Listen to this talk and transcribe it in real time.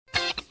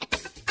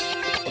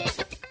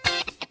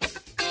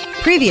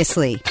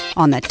Previously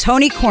on the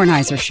Tony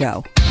Kornheiser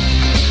Show.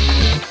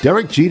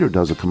 Derek Jeter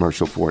does a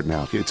commercial for it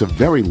now. It's a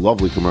very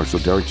lovely commercial.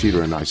 Derek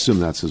Jeter, and I assume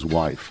that's his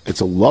wife.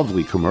 It's a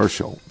lovely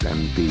commercial,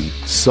 and the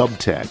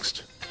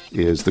subtext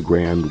is the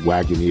Grand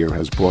Wagoneer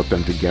has brought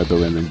them together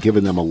and then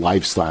given them a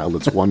lifestyle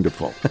that's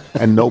wonderful.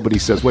 And nobody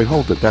says, wait,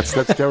 hold it, that's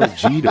Derek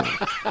Jeter.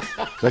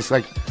 That's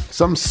like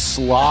some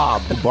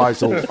slob who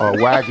buys a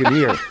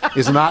Wagoneer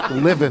is not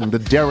living the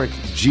Derek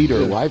Jeter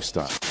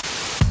lifestyle.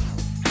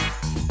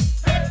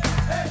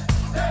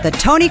 The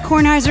Tony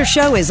Kornheiser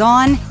Show is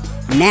on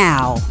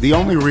now. The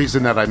only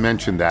reason that I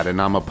mentioned that,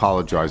 and I'm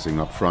apologizing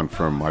up front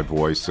for my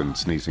voice and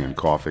sneezing and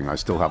coughing, I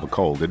still have a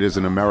cold. It is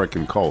an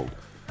American cold.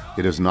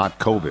 It is not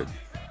COVID.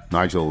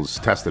 Nigel's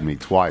tested me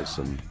twice,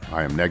 and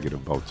I am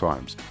negative both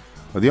times.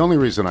 But the only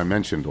reason I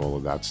mentioned all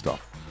of that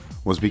stuff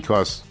was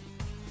because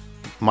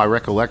my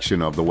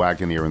recollection of the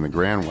Wagoneer and the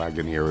Grand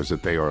Wagoneer is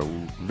that they are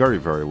very,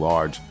 very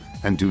large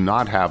and do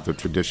not have the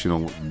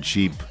traditional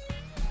Jeep,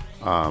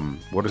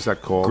 what is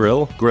that called?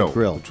 Grill.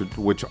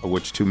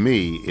 Which to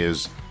me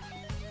is,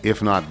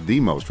 if not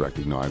the most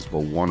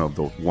recognizable, one of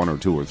the one or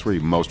two or three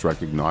most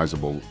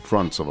recognizable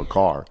fronts of a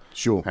car.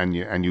 Sure. And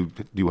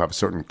you have a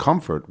certain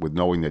comfort with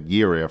knowing that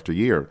year after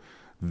year,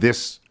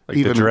 this Like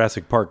even the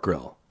Jurassic Park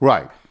grill.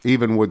 right,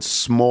 even with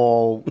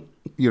small,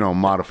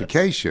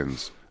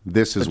 modifications,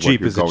 this is what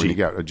you're going to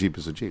get. A Jeep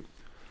is a Jeep.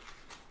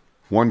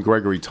 One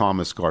Gregory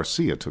Thomas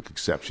Garcia took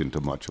exception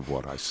to much of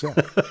what I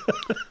said,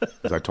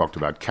 as I talked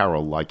about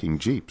Carol liking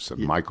Jeeps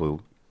and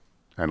Michael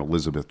and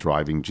Elizabeth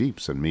driving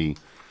Jeeps, and me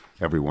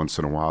every once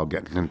in a while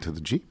getting into the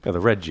Jeep. Yeah,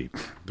 the red Jeep.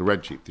 The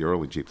red Jeep, the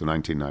early Jeep, the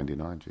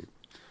 1999 Jeep.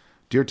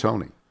 Dear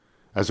Tony,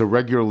 as a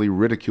regularly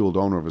ridiculed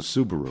owner of a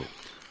Subaru,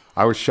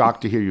 I was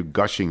shocked to hear you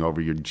gushing over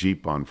your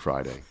Jeep on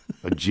Friday.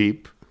 A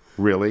Jeep?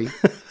 Really?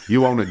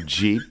 You own a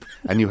Jeep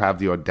and you have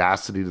the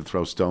audacity to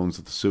throw stones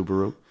at the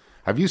Subaru?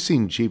 Have you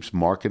seen Jeep's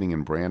marketing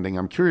and branding?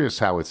 I'm curious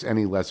how it's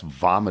any less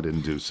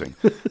vomit-inducing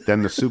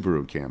than the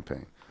Subaru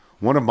campaign.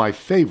 One of my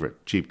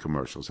favorite Jeep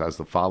commercials has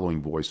the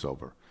following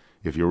voiceover.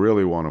 If you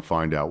really want to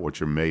find out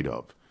what you're made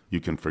of, you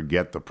can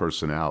forget the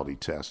personality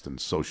test and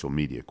social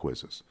media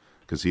quizzes.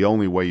 Because the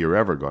only way you're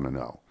ever going to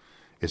know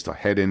is to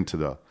head into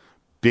the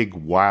big,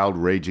 wild,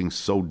 raging,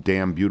 so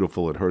damn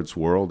beautiful it hurts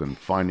world and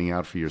finding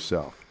out for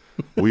yourself.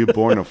 Were you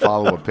born to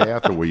follow a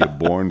path or were you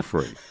born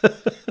free?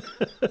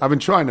 I've been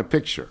trying to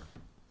picture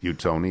you,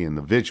 Tony, and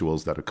the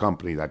visuals that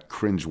accompany that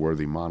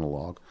cringeworthy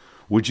monologue.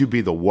 Would you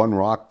be the one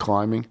rock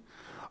climbing?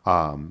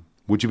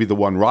 Would you be the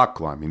one rock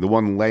climbing, the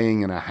one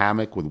laying in a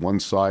hammock with one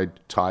side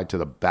tied to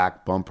the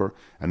back bumper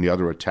and the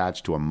other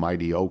attached to a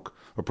mighty oak?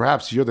 Or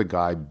perhaps you're the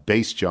guy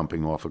base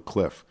jumping off a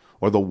cliff,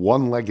 or the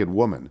one-legged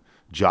woman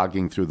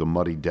jogging through the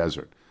muddy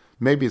desert.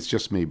 Maybe it's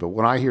just me, but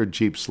when I hear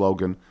Jeep's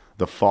slogan,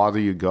 the farther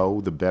you go,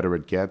 the better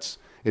it gets,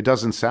 it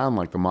doesn't sound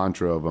like the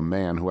mantra of a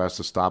man who has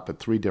to stop at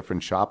 3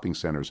 different shopping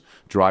centers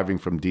driving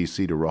from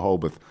D.C. to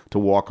Rehoboth to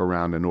walk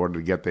around in order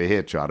to get the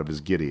hitch out of his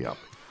giddy-up.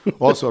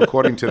 Also,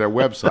 according to their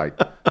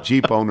website,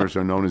 Jeep owners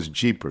are known as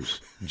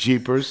Jeepers.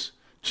 Jeepers,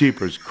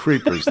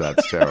 creepers,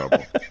 that's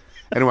terrible.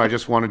 Anyway, I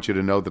just wanted you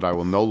to know that I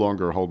will no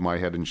longer hold my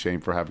head in shame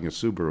for having a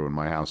Subaru in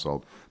my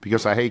household,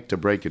 because I hate to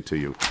break it to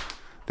you.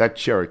 That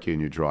Cherokee in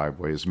your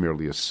driveway is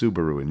merely a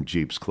Subaru in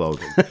Jeep's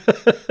clothing.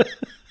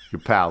 Your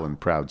pal and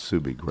proud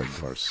Subi, Greg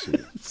Garcia.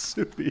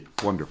 Subi.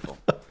 Wonderful.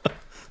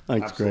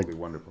 Thanks, Absolutely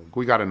Greg. wonderful.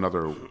 We got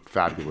another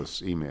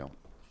fabulous email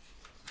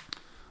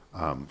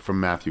from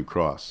Matthew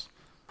Cross.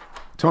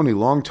 Tony,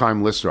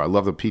 long-time listener. I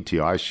love the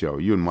PTI show.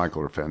 You and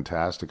Michael are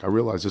fantastic. I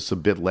realize it's a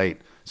bit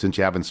late since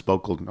you haven't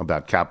spoken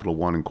about Capital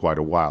One in quite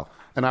a while.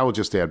 And I will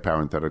just add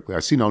parenthetically,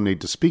 I see no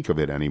need to speak of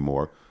it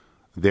anymore.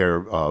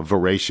 They're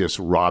voracious,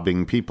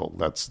 robbing people.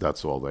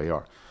 That's all they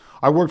are.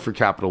 I worked for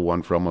Capital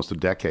One for almost a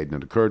decade,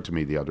 and it occurred to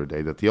me the other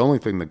day that the only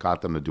thing that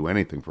got them to do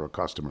anything for a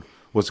customer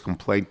was a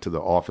complaint to the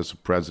office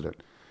of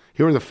president.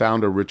 Here are the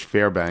founder, Rich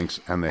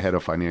Fairbanks, and the head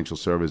of financial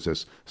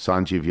services,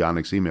 Sanjeev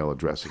Yanik's email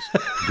addresses.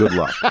 Good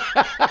luck.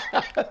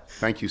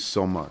 Thank you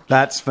so much.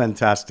 That's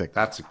fantastic.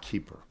 That's a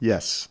keeper.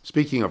 Yes.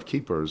 Speaking of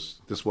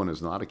keepers, this one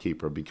is not a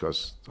keeper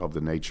because of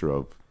the nature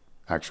of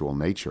actual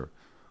nature.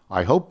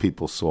 I hope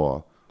people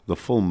saw the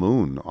full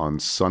moon on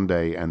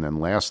Sunday and then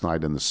last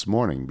night and this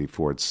morning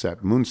before it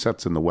set. Moon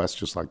sets in the west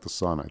just like the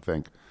sun, I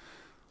think.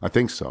 I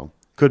think so.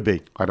 Could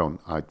be. I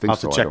think I'll have to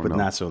so. check I don't with know.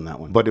 NASA on that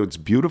one. But it's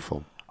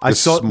beautiful. I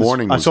saw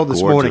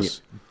this morning.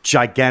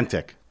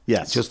 Gigantic.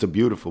 Yes. Just a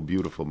beautiful,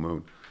 beautiful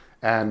moon.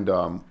 And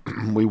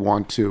we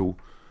want to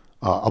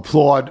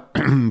applaud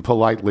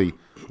politely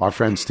our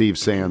friend Steve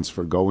Sands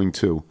for going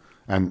to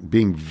and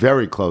being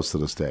very close to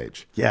the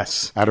stage.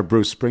 Yes. At a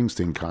Bruce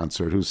Springsteen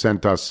concert, who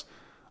sent us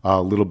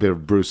a little bit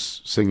of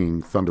Bruce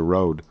singing Thunder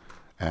Road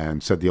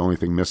and said the only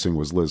thing missing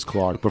was Liz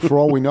Clark. But for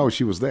all we know,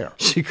 she was there.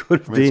 She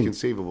could have It's been.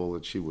 conceivable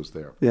that she was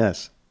there.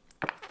 Yes.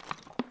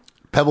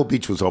 Pebble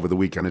Beach was over the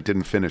weekend. It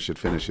didn't finish. It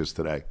finishes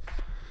today.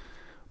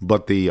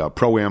 But the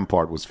Pro-Am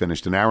part was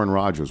finished, and Aaron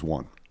Rodgers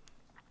won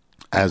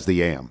as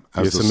the Am.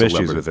 As There's the some issues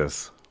celebrity. with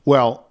this.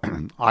 Well,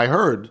 I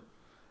heard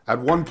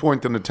at one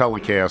point in the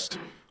telecast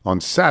on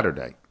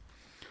Saturday,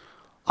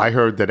 I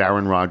heard that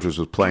Aaron Rodgers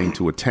was playing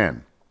to a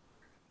 10.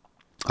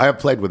 I have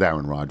played with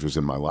Aaron Rodgers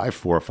in my life.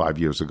 4 or 5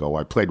 years ago,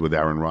 I played with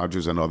Aaron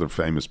Rodgers and other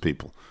famous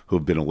people who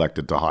have been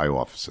elected to high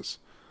offices.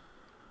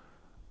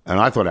 And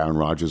I thought Aaron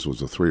Rodgers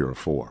was a 3 or a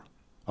 4.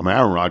 I mean,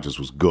 Aaron Rodgers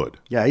was good.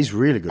 Yeah, he's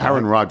really good.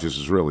 Aaron Rodgers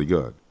is really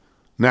good.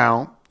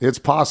 Now, it's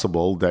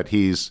possible that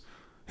his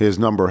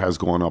number has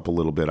gone up a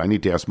little bit. I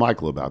need to ask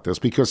Michael about this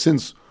because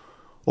since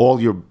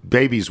all your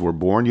babies were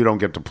born, you don't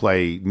get to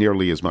play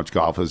nearly as much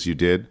golf as you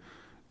did.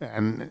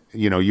 And,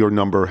 your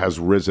number has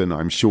risen,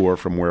 I'm sure,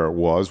 from where it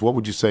was. What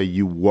would you say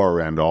you were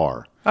and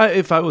are?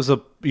 If I was a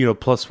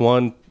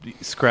 +1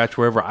 scratch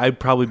wherever, I'd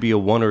probably be a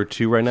 1 or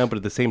 2 right now. But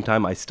at the same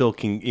time, I still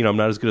can. I'm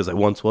not as good as I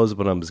once was,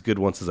 but I'm as good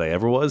once as I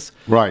ever was.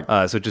 Right.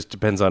 So it just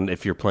depends on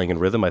if you're playing in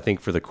rhythm. I think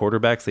for the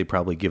quarterbacks, they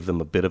probably give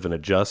them a bit of an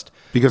adjust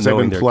because they've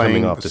been they're playing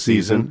coming off the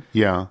season.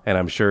 Yeah. And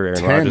I'm sure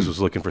Aaron Rodgers was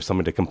looking for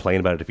someone to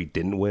complain about it if he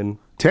didn't win.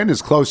 10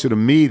 is closer to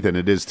me than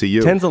it is to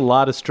you. 10's a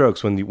lot of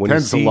strokes when you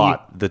 10's see a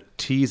lot. the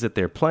tees that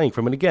they're playing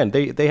from. And again,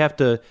 they have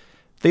to.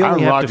 They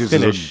only Aaron have Rodgers to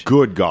finish. is a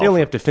good golfer. They only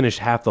have to finish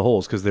half the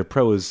holes because their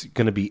pro is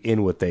going to be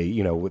in with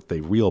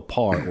a real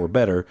par or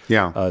better.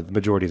 Yeah. The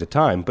majority of the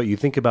time. But you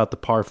think about the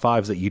par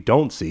fives that you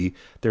don't see.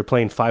 They're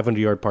playing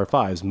 500-yard par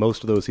fives.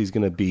 Most of those he's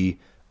going to be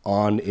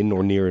on, in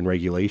or near in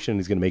regulation.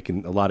 He's going to make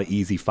a lot of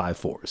easy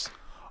 5-4s.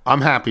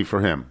 I'm happy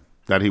for him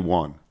that he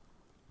won.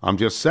 I'm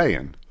just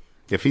saying,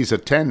 if he's a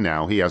 10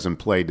 now, he hasn't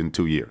played in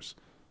 2 years.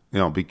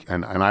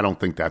 And I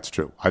don't think that's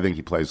true. I think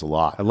he plays a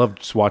lot. I love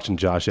just watching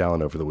Josh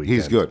Allen over the weekend.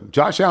 He's good.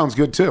 Josh Allen's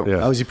good too.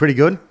 Yeah. Oh, is he pretty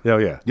good? Oh,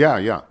 yeah.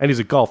 Yeah. And he's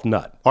a golf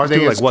nut. Are He's they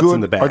doing as what's good?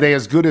 in the bag. Are they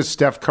as good as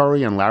Steph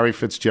Curry and Larry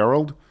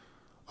Fitzgerald?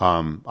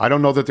 I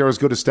don't know that they're as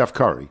good as Steph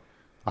Curry.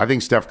 I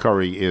think Steph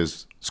Curry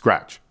is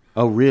scratch.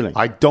 Oh, really?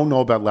 I don't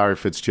know about Larry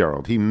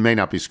Fitzgerald. He may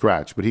not be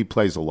scratch, but he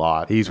plays a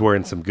lot. He's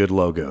wearing some good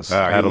logos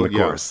out on the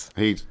course.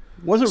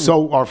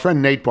 So our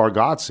friend Nate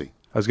Bargatze.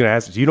 I was going to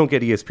ask you, don't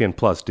get ESPN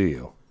Plus, do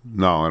you?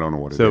 No, I don't know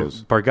what it So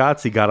is.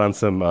 Bargatze got on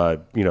some,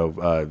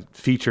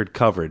 featured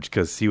coverage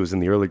because he was in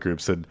the early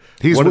groups. And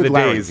He's one with of the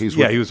Larry. days, He's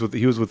he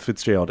was with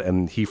Fitzgerald,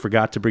 and he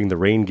forgot to bring the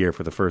rain gear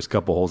for the first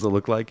couple holes. It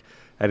looked like,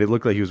 and it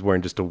looked like he was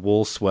wearing just a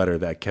wool sweater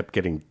that kept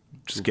getting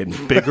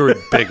bigger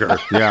and bigger.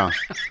 Yeah.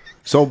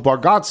 So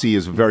Bargatze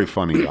is a very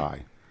funny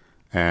guy.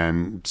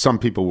 And some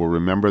people will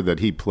remember that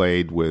he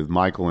played with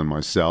Michael and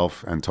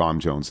myself and Tom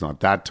Jones,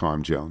 not that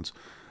Tom Jones,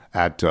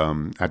 at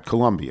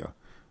Columbia.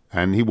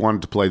 And he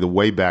wanted to play the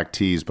way back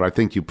tees, but I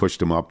think you pushed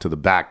him up to the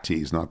back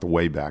tees, not the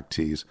way back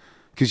tees,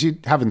 because you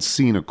haven't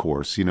seen a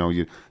course.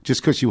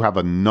 Just because you have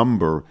a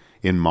number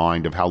in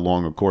mind of how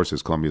long a course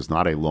is, Columbia is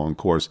not a long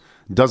course,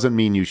 doesn't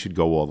mean you should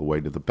go all the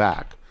way to the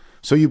back.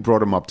 So you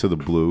brought him up to the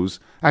blues,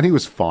 and he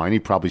was fine. He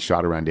probably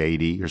shot around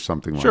 80 or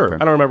something like that. Sure, I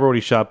don't remember what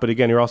he shot, but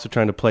again, you're also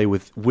trying to play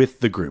with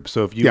the group.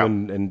 So if you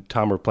and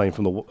Tom are playing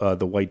from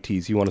the white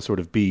tees, you want to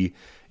sort of be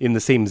in the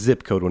same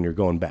zip code when you're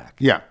going back.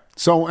 Yeah.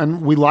 So,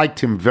 and we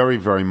liked him very,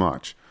 very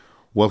much.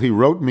 Well, he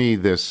wrote me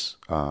this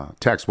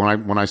text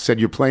when I said,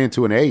 "You're playing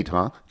to an 8,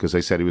 huh?" Because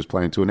they said he was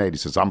playing to an 8. He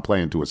says, "I'm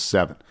playing to a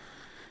 7."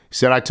 He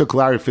said, "I took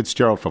Larry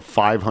Fitzgerald for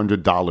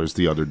 $500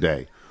 the other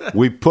day.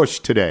 We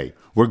pushed today.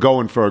 We're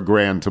going for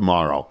 $1,000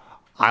 tomorrow.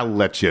 I'll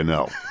let you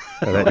know."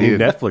 That new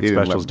Netflix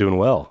special's doing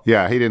well.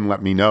 Yeah, he didn't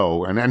let me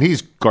know. And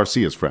he's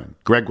Garcia's friend.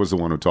 Greg was the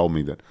one who told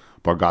me that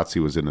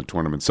Bargatze was in the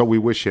tournament. So we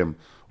wish him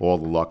all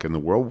the luck in the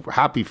world.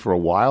 Happy for a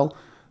while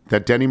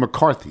that Denny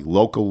McCarthy,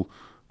 local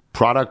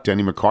product,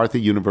 Denny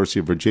McCarthy, University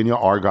of Virginia,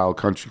 Argyle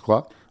Country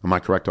Club. Am I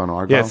correct on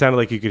Argyle? Yeah, it sounded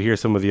like you could hear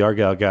some of the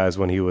Argyle guys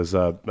when he was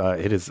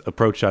hit his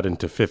approach shot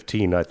into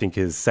 15, I think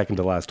his second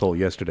to last hole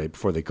yesterday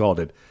before they called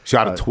it.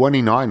 Shot a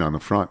 29 on the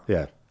front.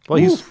 Yeah. Well,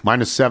 he's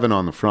 -7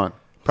 on the front.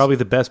 Probably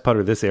the best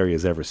putter this area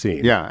has ever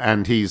seen. Yeah,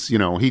 and he's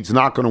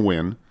not going to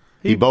win.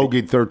 He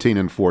bogeyed 13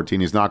 and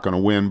 14. He's not going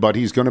to win, but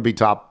he's going to be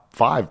top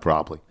 5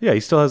 probably. Yeah, he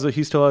still has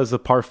a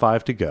par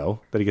 5 to go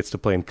that he gets to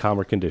play in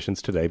calmer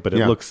conditions today. But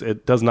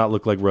it does not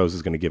look like Rose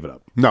is going to give it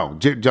up. No,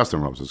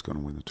 Justin Rose is going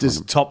to win the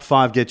tournament. Does top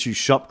 5 get you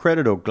shop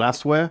credit or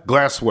glassware?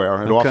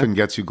 Glassware. It often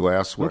gets you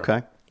glassware.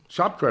 Okay.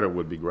 Shop credit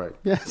would be great.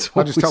 Yeah, it's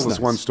I'll just tell always this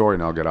nice. one story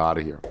and I'll get out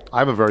of here. I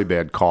have a very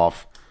bad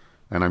cough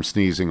and I'm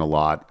sneezing a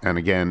lot. And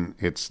again,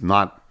 it's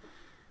not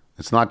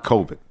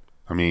COVID.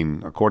 I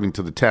mean, according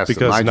to the test that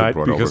Nigel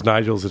brought over.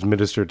 Nigel's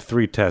administered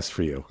 3 tests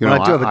for you. You know,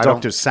 I do have a I don't-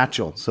 doctor's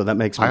satchel, so that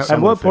makes me At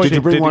somewhat what point Did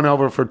you bring did one you-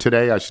 over for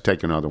today? I should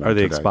take another one Are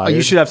they today. expired? Oh,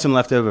 you should have some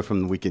left over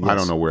from the weekend. I Yes.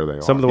 don't know where they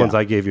are. Some of the ones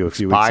I gave you a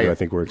few weeks ago, Expired. I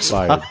think, were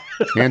expired.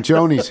 Aunt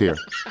Joni's here.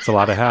 It's a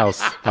lot of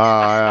house.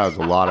 Yeah, it's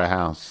a lot of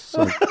house.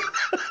 So,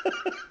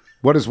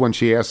 what is when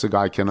she asks a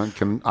guy,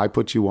 can I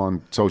put you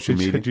on social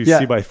media? Did you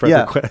see my friend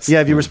request? Yeah,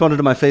 have you responded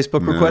to my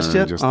Facebook request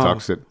yet? He just Oh.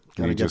 ducks it.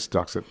 He just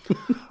ducks it.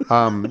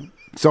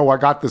 So I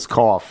got this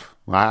cough.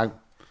 I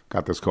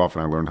got this cough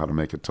and I learned how to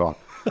make it talk.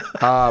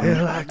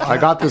 I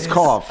got this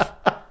cough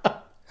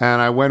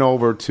and I went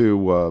over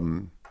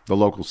to the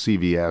local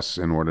CVS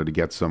in order to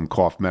get some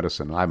cough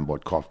medicine. I haven't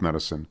bought cough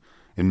medicine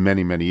in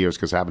many, many years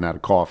because I haven't had a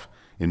cough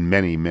in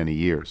many, many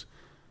years.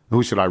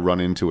 Who should I run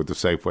into at the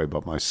Safeway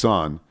but my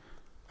son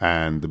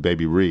and the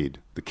baby Reed,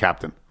 the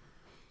captain.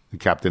 He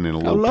kept it in a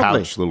little lovely.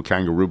 pouch, little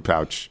kangaroo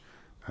pouch.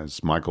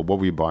 As Michael, what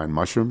were you buying?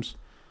 Mushrooms?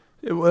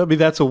 Well, I mean,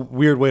 that's a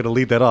weird way to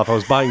lead that off. I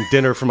was buying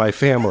dinner for my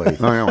family.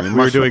 Oh, yeah, we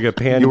were doing a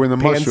You were in the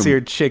mushroom.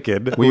 pan-seared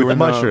chicken Well, you with were in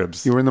the-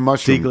 mushrooms. you were in the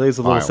mushroom Deglazed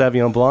a little aisle.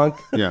 Sauvignon Blanc.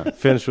 Yeah.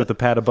 Finished with a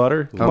pat of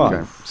butter. Come Okay.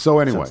 on. So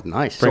anyway, Sounds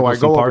nice. so I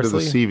Sprinkle go some over to the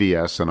parsley.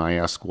 CVS and I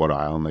ask what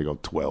aisle, and they go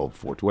 12,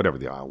 14, whatever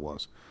the aisle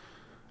was.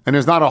 And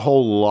there's not a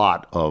whole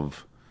lot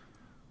of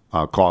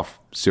cough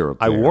syrup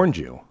I there. warned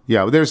you.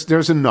 Yeah,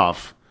 there's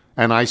enough.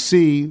 And I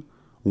see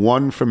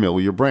one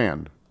familiar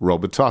brand,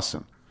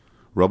 Robitussin.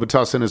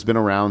 Robitussin has been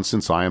around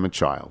since I am a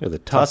child. Yeah, the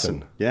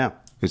Tussin. Yeah.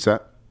 Is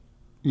that,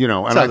 and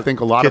That's I how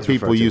think a lot of kids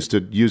refer people to used to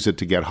use it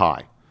to get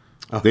high.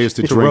 They used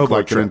to it's a drink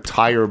like an Robotrip.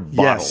 entire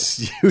bottle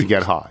Yes. to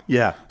get high.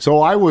 Yeah. So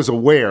I was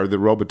aware that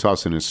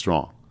Robitussin is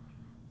strong.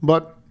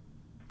 But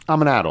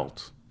I'm an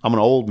adult. I'm an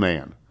old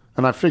man.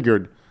 And I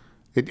figured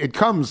it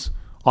comes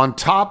on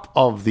top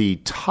of the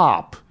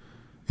top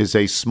is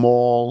a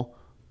small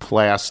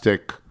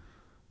plastic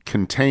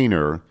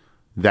container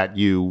that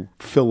you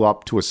fill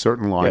up to a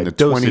certain line. Yeah,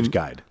 dosage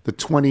guide. The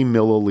 20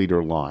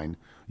 milliliter line.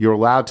 You're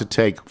allowed to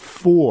take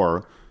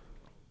 4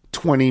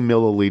 20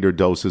 milliliter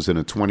doses in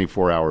a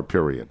 24-hour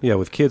period. Yeah,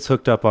 with kids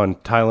hooked up on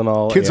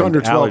Tylenol. Kids and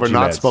under 12 are allergy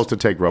not meds. supposed to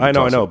take I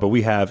know, Robitussin. but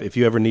we have. If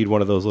you ever need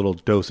one of those little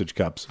dosage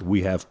cups,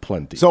 we have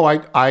plenty. So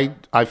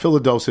I fill a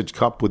dosage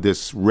cup with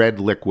this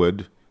red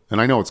liquid, and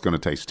I know it's going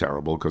to taste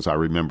terrible because I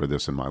remember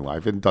this in my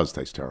life. It does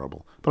taste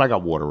terrible, but I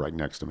got water right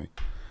next to me.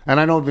 And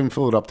I don't even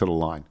fill it up to the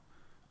line.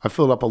 I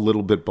fill it up a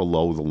little bit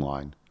below the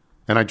line,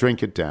 and I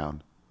drink it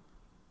down.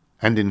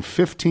 And in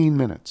 15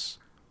 minutes,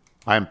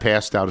 I am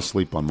passed out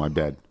asleep on my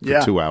bed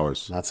for 2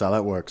 hours. That's how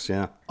that works,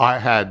 yeah. I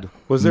had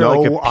was there no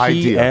like a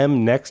idea.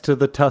 PM next to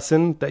the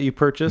Tussin that you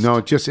purchased? No,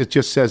 it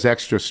just says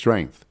extra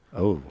strength.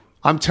 Oh.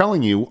 I'm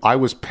telling you, I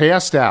was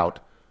passed out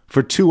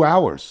for 2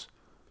 hours.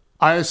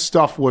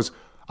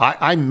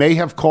 I may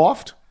have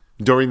coughed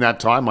during that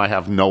time. I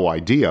have no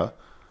idea,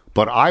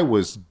 but I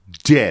was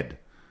dead.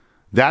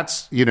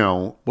 That's,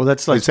 Well,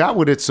 that's like- is that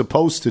what it's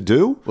supposed to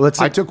do? Well, that's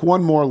I like- took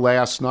one more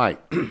last night.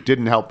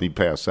 Didn't help me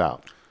pass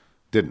out.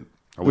 Didn't.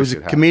 I There was wish a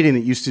it had. comedian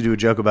that used to do a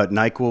joke about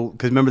NyQuil,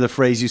 because remember the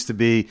phrase used to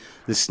be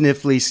the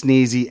sniffly,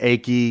 sneezy,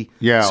 achy,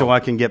 Yeah. so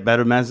I can get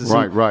better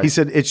medicine? Right. He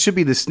said it should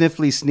be the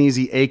sniffly,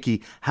 sneezy,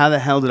 achy. How the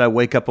hell did I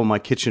wake up on my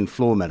kitchen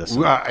floor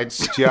medicine?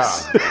 It's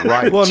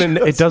right. Well, and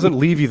it doesn't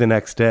leave you the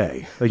next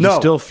day. Like you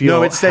still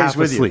feel it stays half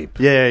with asleep.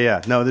 you.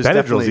 Yeah. No, there's Benadryl's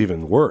definitely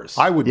even worse.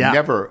 I would Yeah.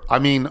 never,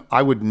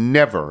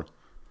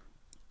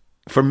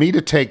 for me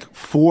to take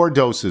 4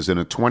 doses in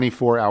a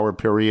 24-hour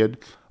period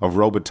of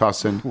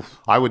Robitussin,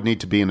 I would need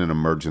to be in an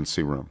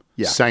emergency room,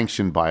 Yeah.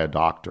 sanctioned by a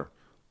doctor,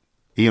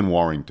 Ian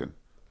Warrington.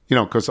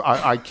 Because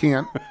I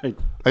can't.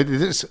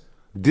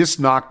 This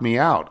knocked me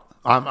out.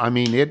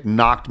 It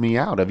knocked me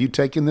out. Have you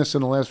taken this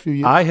in the last few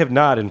years? I have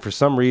not, and for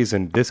some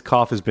reason, this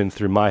cough has been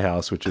through my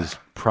house, which is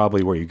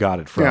probably where you got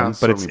it from. Yeah,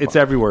 but it's certainly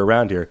everywhere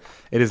around here.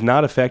 It has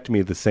not affected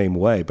me the same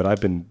way, but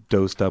I've been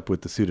dosed up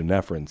with the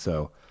pseudoephedrine,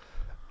 so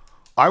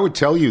I would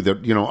tell you that,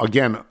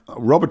 again,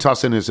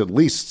 Robitussin is at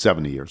least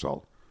 70 years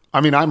old.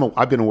 I've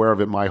been aware of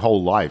it my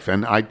whole life,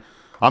 and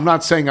I'm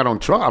not saying I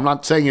don't trust. I'm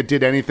not saying it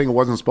did anything it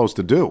wasn't supposed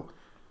to do.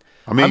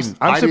 I'm I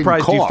didn't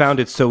surprised you cough. found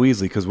it so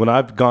easily because when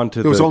I've gone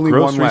to was the only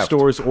one grocery left.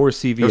 stores or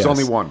CVS, There was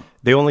only one.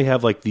 They only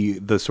have like the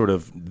sort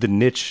of the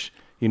niche,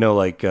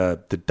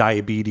 the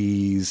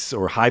diabetes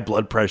or high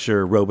blood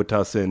pressure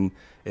Robitussin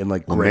and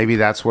like Well, grape. maybe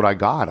that's what I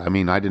got. I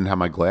didn't have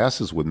my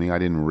glasses with me. I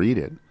didn't read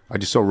it. I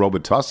just saw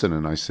Robitussin,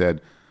 and I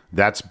said,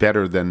 that's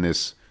better than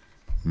this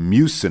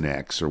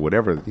Mucinex or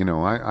whatever.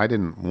 I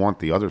didn't want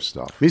the other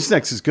stuff.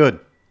 Mucinex is good.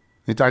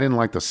 I didn't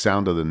like the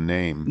sound of the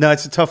name. No,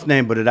 it's a tough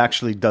name, but it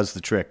actually does the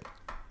trick.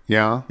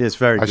 Yeah? It's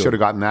very I good. should have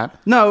gotten that.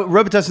 No,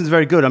 Robitussin is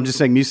very good. I'm just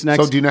saying Mucinex.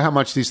 So do you know how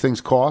much these things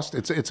cost?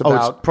 It's it's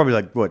about, probably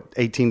like, what,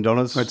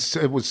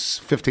 $18? it was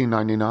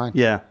 $15.99.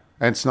 Yeah.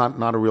 And it's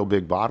not a real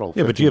big bottle.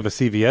 Yeah, but you have a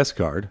CVS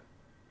card.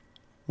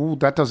 Well,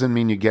 that doesn't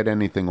mean you get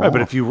anything Right, off.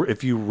 but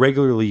if you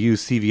regularly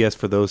use CVS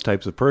for those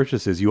types of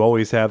purchases, you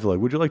always have like,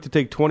 would you like to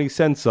take 20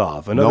 cents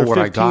off? Another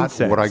 15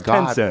 cents, what I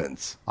got, 10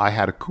 cents. I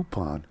had a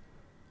coupon.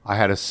 I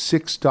had a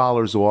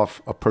 $6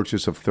 off a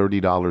purchase of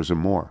 $30 or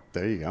more.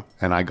 There you go.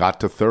 And I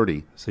got to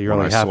 30. So you're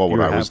when only I saw what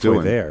you're I was halfway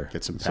doing. there.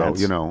 Get some So,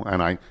 pants.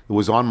 and it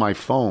was on my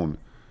phone.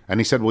 And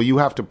he said, well, you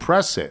have to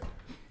press it.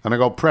 And I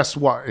go, press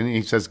what? And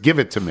he says, give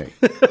it to me.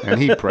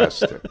 And he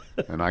pressed it.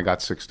 And I got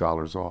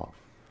 $6 off.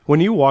 When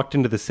you walked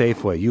into the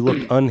Safeway, you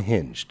looked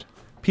unhinged.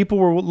 People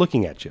were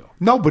looking at you.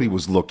 Nobody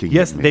was looking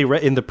Yes, at me.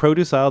 in the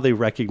produce aisle they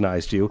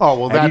recognized you. Oh,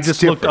 well, and you that's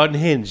just looked different.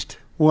 unhinged.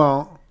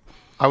 Well,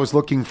 I was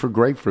looking for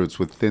grapefruits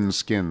with thin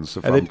skins.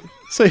 If And I'm, then,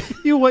 so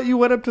you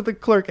went up to the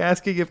clerk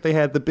asking if they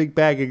had the big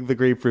bag of the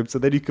grapefruits,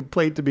 and then you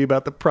complained to me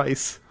about the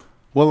price.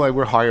 well, they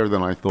were higher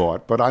than I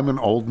thought, but I'm an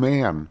old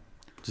man.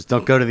 Just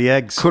don't go to the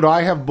eggs. Could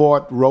I have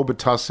bought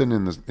Robitussin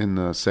in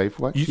the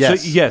Safeway?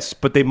 Yes. Yes,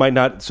 but they might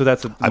not. So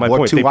that's I my bought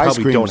point. 2 They ice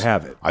probably creams. don't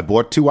have it. I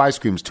bought 2 ice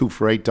creams, 2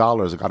 for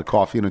 $8. I got a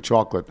coffee and a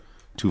chocolate,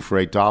 2 for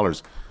 $8. Some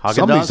of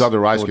Haagen-Dazs these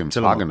other ice or creams,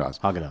 Tillamook? Haagen-Dazs.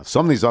 Haagen-Dazs.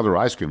 Some of these other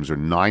ice creams are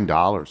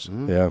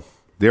 $9. Yeah.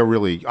 They're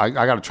really, I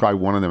got to try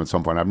one of them at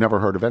some point. I've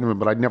never heard of anyone,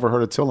 but I'd never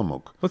heard of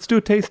Tillamook. Let's do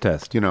a taste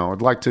test.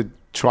 I'd like to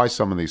try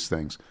some of these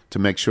things to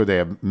make sure they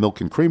have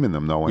milk and cream in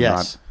them, though, and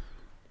Yes.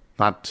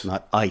 not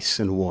ice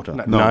and water.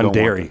 no, don't want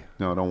non-dairy. that.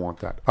 No, don't want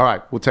that. All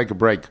right, we'll take a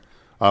break.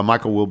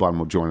 Michael Wilbon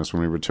will join us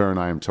when we return.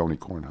 I am Tony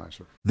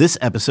Kornheiser. This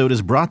episode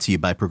is brought to you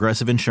by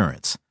Progressive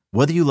Insurance.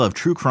 Whether you love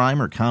true crime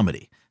or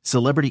comedy,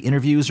 celebrity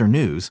interviews or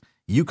news,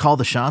 you call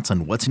the shots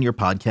on what's in your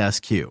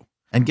podcast queue.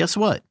 And guess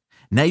what?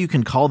 Now you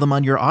can call them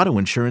on your auto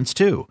insurance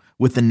too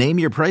with the Name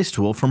Your Price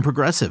tool from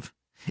Progressive.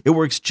 It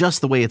works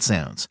just the way it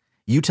sounds.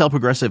 You tell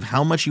Progressive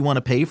how much you want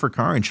to pay for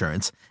car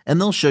insurance, and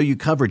they'll show you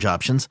coverage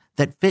options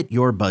that fit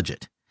your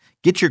budget.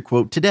 Get your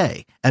quote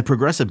today at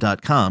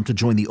Progressive.com to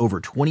join the over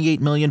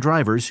 28 million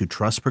drivers who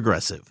trust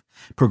Progressive.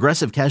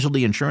 Progressive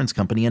Casualty Insurance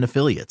Company and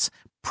Affiliates.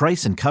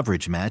 Price and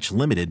coverage match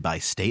limited by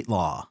state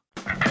law.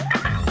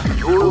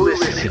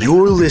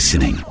 You're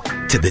listening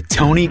to the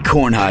Tony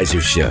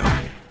Kornheiser Show.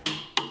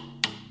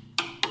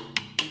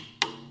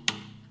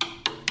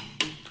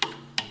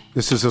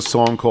 This is a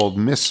song called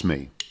Miss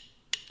Me.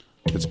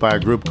 It's by a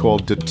group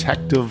called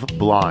Detective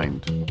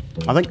Blind.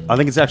 I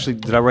think it's actually,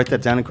 did I write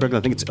that down incorrectly?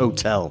 I think it's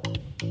Hotel.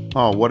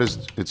 Oh, what is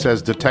it?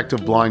 Says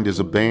Detective Blind is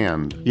a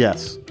band.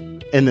 Yes.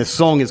 And the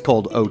song is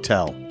called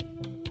Hotel.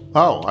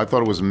 Oh, I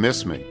thought it was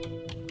Miss Me.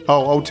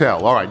 Oh,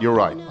 Hotel. All right, you're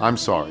right. I'm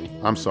sorry.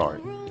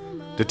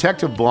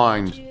 Detective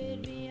Blind,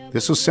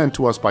 this was sent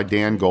to us by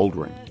Dan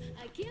Goldring,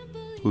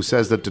 who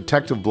says that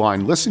Detective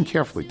Blind, listen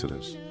carefully to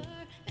this,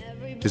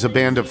 is a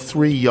band of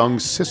 3 young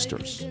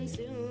sisters.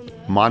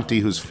 Monty,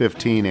 who's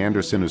 15,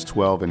 Anderson, who's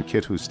 12, and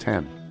Kit, who's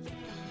 10.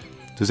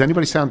 Does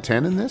anybody sound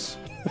 10 in this?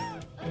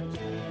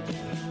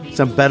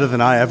 Sound better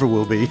than I ever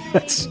will be.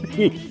 That's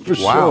for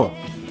Wow. sure.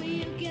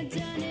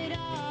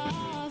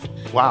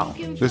 Wow.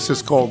 This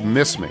is called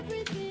Miss Me.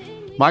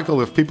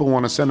 Michael, if people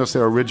want to send us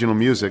their original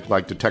music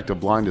like Detective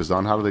Blind has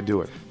done, how do they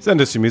do it?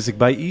 Send us your music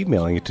by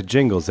emailing it to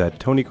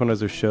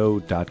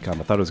jingles@TonyKornheiserShow.com.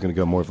 I thought it was going to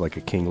go more of like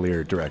a King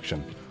Lear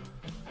direction.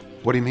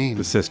 What do you mean?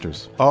 The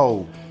sisters.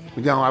 Oh,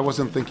 I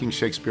wasn't thinking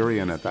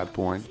Shakespearean at that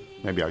point.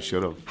 Maybe I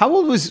should have. How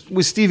old was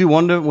Stevie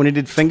Wonder when he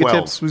did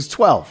Fingertips? 12. He was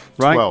 12,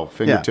 right? 12.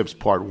 Fingertips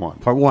Part 1.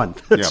 Part 1.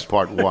 Yeah,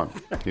 Part 1.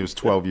 He was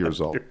 12 years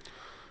old.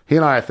 He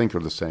and I think, are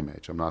the same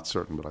age. I'm not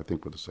certain, but I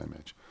think we're the same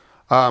age.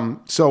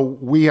 So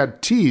we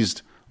had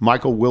teased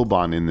Michael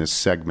Wilbon in this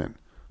segment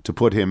to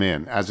put him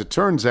in. As it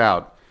turns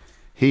out,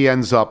 he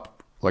ends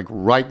up, like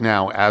right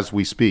now as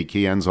we speak,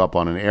 he ends up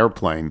on an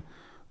airplane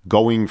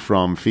going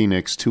from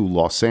Phoenix to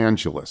Los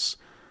Angeles,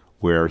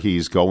 where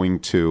he's going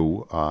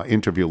to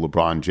interview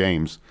LeBron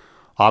James,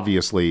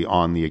 obviously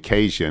on the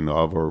occasion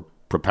of, or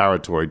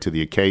preparatory to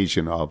the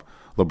occasion of,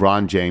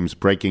 LeBron James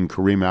breaking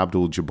Kareem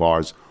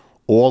Abdul-Jabbar's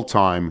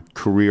all-time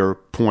career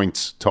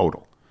points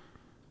total.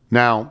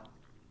 Now,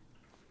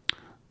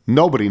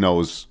 nobody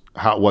knows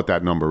what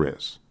that number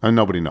is. And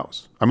nobody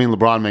knows. I mean,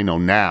 LeBron may know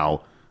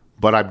now,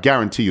 but I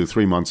guarantee you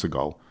 3 months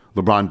ago,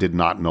 LeBron did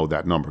not know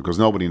that number because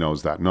nobody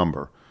knows that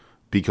number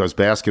because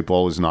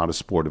basketball is not a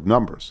sport of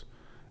numbers.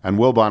 And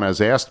Wilbon has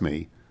asked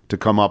me to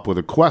come up with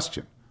a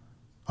question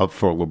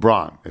for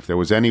LeBron. If there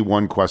was any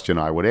one question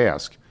I would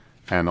ask,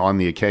 and on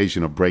the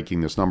occasion of breaking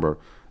this number,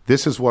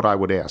 this is what I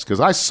would ask. Because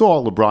I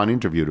saw LeBron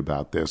interviewed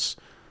about this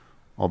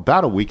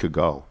about a week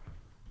ago.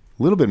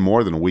 A little bit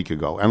more than a week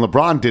ago. And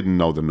LeBron didn't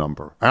know the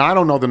number. And I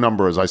don't know the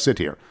number as I sit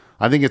here.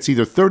 I think it's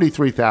either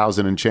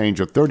 33,000 and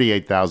change or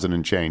 38,000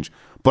 and change.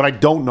 But I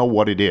don't know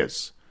what it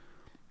is.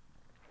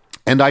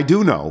 And I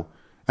do know,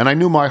 and I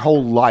knew my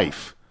whole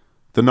life,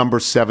 the number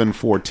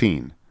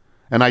 714.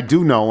 And I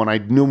do know, and I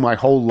knew my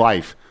whole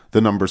life,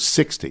 the number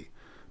 60.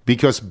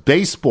 Because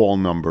baseball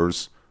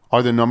numbers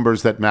are the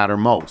numbers that matter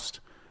most.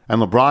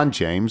 And LeBron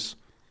James,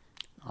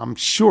 I'm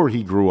sure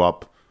he grew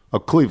up a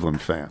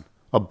Cleveland fan,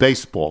 a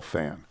baseball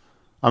fan.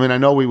 I mean, I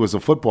know he was a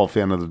football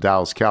fan of the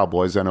Dallas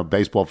Cowboys and a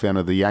baseball fan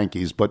of the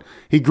Yankees, but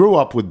he grew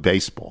up with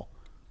baseball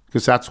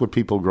because that's what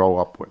people grow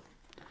up with.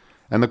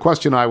 And the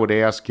question I would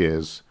ask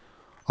is,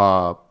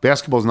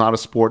 basketball is not a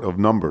sport of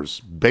numbers.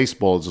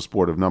 Baseball is a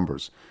sport of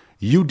numbers.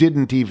 You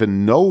didn't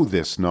even know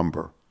this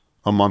number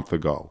a month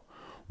ago.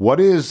 What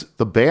is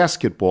the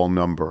basketball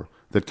number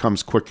that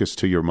comes quickest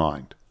to your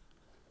mind?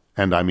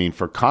 And I mean,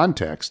 for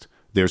context,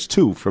 there's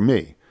 2 for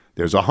me.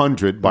 There's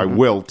 100 by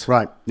Wilt.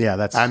 Right. Yeah,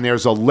 that's... And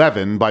there's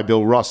 11 by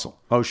Bill Russell.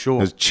 Oh, sure.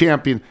 As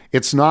champion.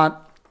 It's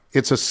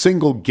a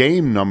single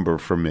game number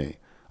for me.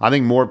 I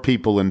think more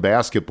people in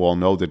basketball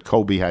know that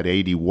Kobe had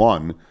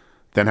 81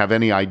 than have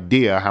any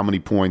idea how many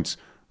points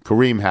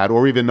Kareem had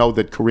or even know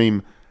that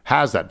Kareem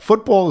has that.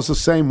 Football is the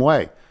same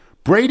way.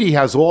 Brady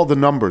has all the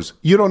numbers.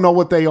 You don't know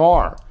what they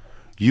are.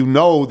 You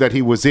know that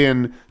he was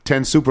in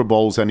 10 Super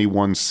Bowls and he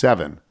won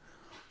 7.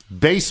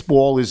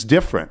 Baseball is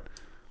different.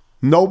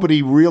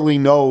 Nobody really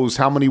knows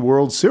how many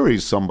World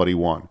Series somebody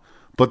won,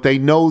 but they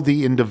know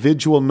the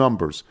individual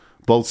numbers,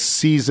 both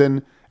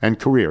season and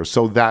career.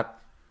 So that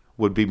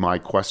would be my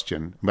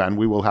question. And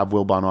we will have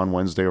Wilbon on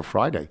Wednesday or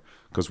Friday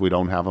because we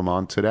don't have him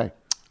on today.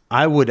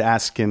 I would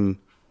ask him,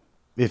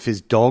 if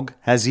his dog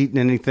has eaten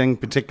anything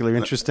particularly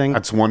interesting.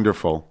 That's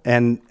wonderful.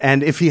 And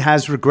if he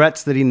has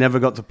regrets that he never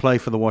got to play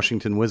for the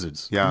Washington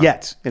Wizards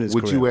yet in his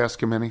Would career. you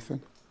ask him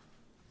anything?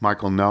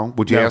 Michael, no?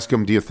 Would you ask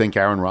him, do you think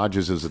Aaron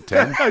Rodgers is a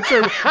 10?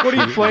 What are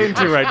you playing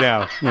to right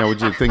now? Yeah,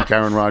 would you think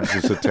Aaron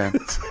Rodgers is a 10?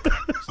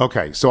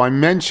 Okay, so I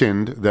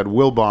mentioned that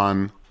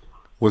Wilbon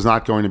was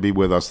not going to be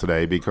with us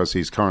today because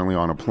he's currently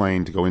on a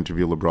plane to go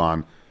interview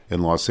LeBron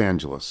in Los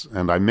Angeles.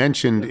 And I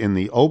mentioned in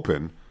the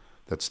open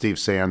that Steve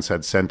Sands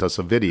had sent us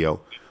a video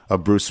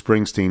of Bruce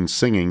Springsteen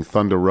singing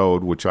Thunder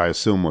Road, which I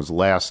assume was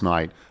last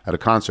night at a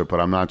concert,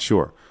 but I'm not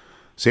sure.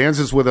 Sands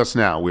is with us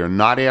now. We are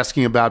not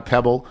asking about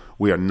Pebble.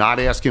 We are not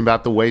asking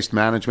about the waste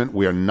management.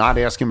 We are not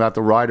asking about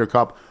the Ryder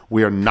Cup.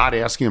 We are not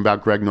asking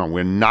about Greg Norman.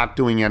 We're not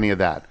doing any of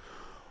that.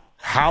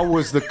 How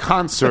was the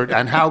concert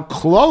and how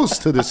close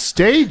to the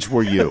stage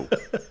were you?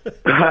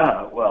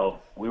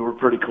 Well, we were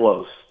pretty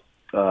close.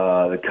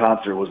 The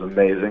concert was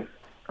amazing.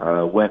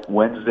 Went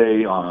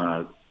Wednesday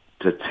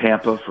to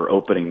Tampa for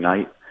opening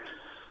night,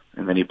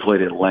 and then he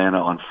played Atlanta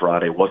on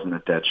Friday. Wasn't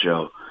at that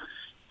show.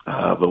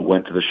 But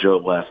went to the show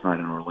last night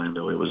in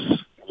Orlando. It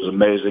was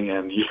amazing,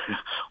 and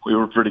we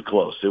were pretty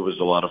close. It was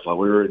a lot of fun.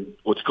 We were in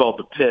what's called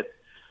the pit,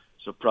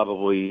 so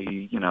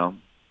probably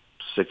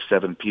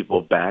 6-7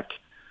 people back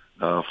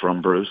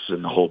from Bruce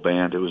and the whole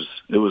band. It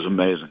was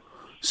amazing.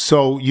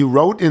 So you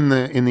wrote in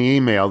the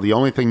email, the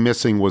only thing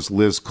missing was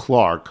Liz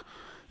Clark,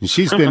 and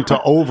she's been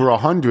to over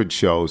 100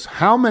 shows.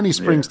 How many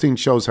Springsteen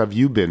shows have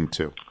you been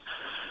to?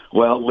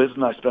 Well, Liz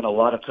and I spent a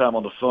lot of time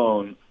on the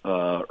phone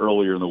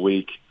earlier in the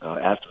week.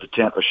 After the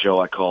Tampa show,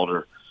 I called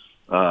her.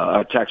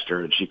 I texted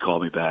her, and she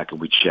called me back, and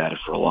we chatted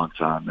for a long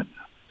time. And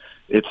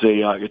it's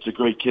a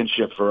great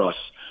kinship for us.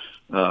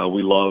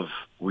 We love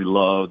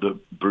the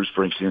Bruce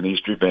Springsteen and the E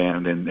Street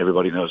Band, and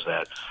everybody knows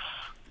that.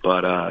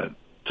 But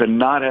to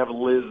not have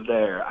Liz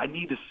there, I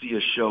need to see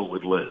a show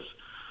with Liz.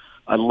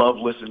 I love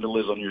listening to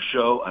Liz on your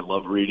show. I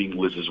love reading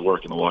Liz's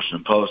work in the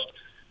Washington Post.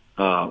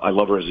 I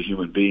love her as a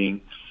human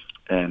being.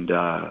 And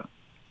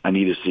I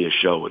need to see a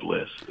show with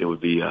Liz. It would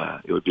be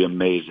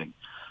amazing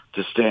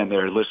to stand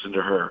there and listen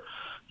to her,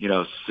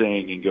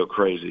 sing and go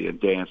crazy and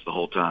dance the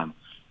whole time,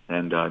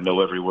 and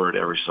know every word,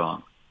 every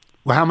song.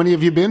 Well, how many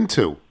have you been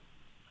to?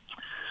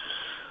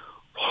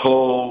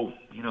 Oh,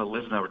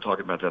 Liz and I were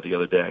talking about that the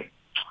other day.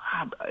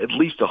 At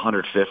least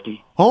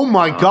 150. Oh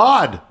my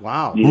God!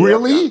 Wow, yeah,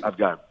 really? I've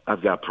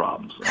got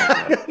problems.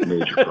 I've got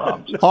major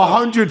problems.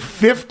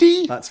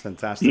 150? that's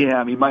fantastic. Yeah,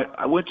 I mean,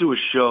 I went to a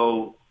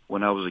show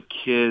when I was a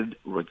kid,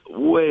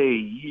 way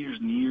years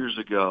and years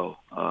ago,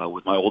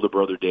 with my older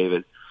brother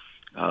David,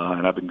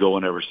 and I've been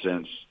going ever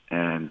since.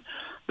 And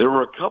there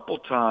were a couple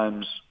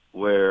times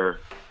where,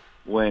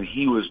 when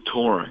he was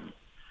touring,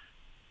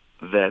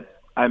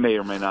 that I may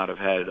or may not have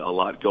had a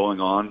lot going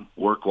on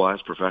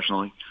work-wise,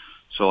 professionally.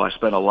 So I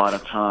spent a lot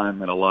of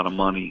time and a lot of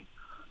money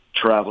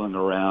traveling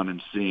around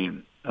and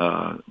seeing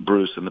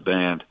Bruce and the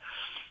band,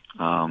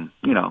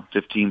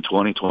 15,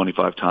 20,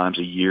 25 times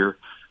a year,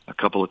 a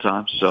couple of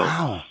times. So.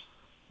 Wow.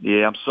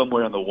 Yeah, I'm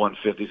somewhere in the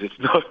 150s. It's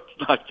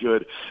not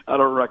good. I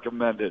don't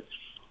recommend it.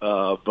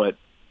 But,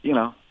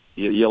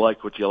 you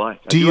like what you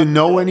like. Do you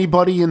know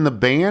anybody in the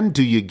band?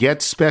 Do you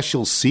get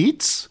special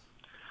seats?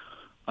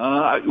 There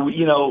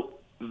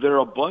are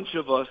a bunch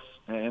of us,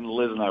 and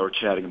Liz and I were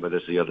chatting about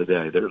this the other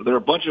day. There are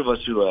a bunch of us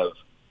who have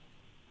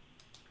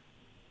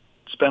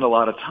spent a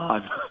lot of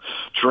time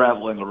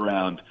traveling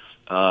around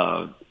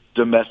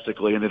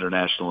domestically and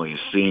internationally,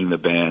 seeing the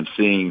band,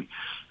 seeing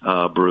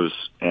Bruce,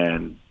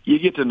 and you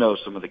get to know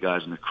some of the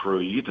guys in the crew.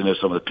 You get to know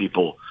some of the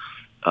people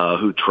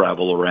who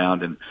travel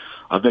around, and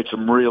I've made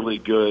some really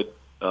good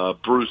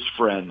Bruce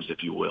friends,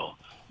 if you will,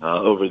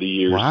 over the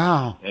years.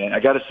 Wow. And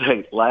I got to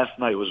say, last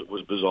night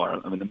was bizarre.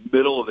 I'm in the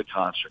middle of the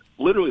concert,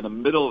 literally in the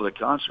middle of the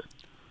concert,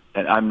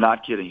 and I'm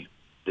not kidding you.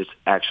 This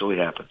actually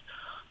happened.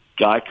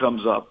 Guy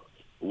comes up,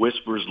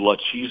 whispers La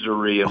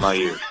Cheeserie in my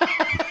ear.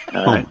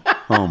 All right?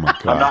 Oh my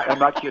God. I'm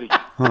not kidding you.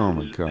 Oh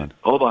my God.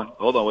 Hold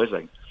on, wait a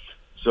second.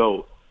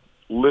 So,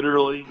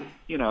 literally,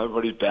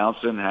 everybody's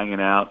bouncing,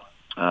 hanging out.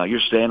 You're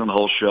standing the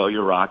whole show.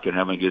 You're rocking,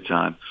 having a good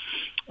time,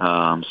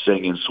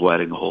 singing,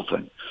 sweating, the whole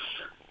thing.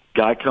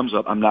 Guy comes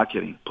up, I'm not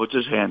kidding, puts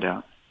his hand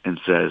out and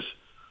says,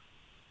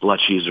 La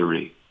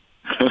Cheeserie.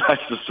 I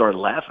just started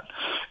laughing.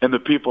 And the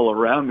people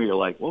around me are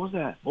like, what was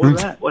that? What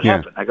was that? What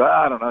happened? I go,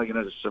 I don't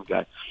know. Just some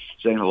guy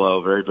saying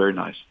hello, very, very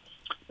nice.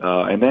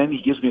 And then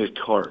he gives me a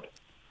card.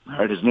 All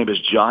right, his name is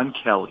John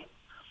Kelly.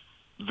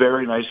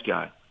 Very nice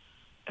guy.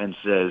 And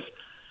says,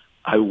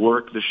 I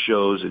work the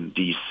shows in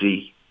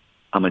D.C.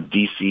 I'm a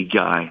D.C.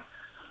 guy.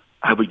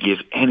 I would give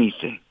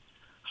anything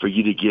for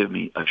you to give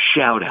me a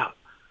shout-out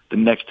the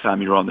next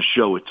time you're on the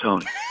show with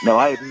Tony. Now,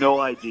 I had no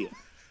idea.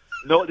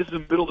 No, this is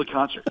in the middle of the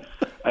concert.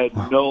 I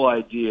had no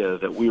idea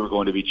that we were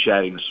going to be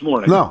chatting this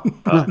morning. No.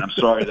 And I'm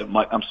sorry that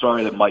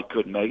Mike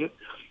couldn't make it.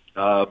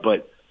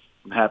 But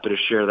I'm happy to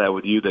share that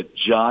with you, that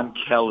John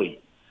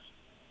Kelly,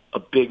 a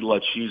big La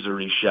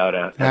Cheeserie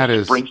shout-out at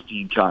a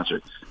Springsteen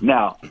concert.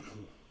 Now,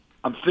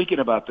 I'm thinking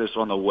about this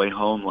on the way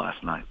home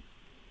last night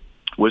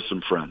with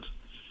some friends.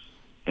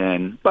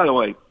 And by the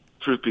way,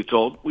 truth be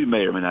told, we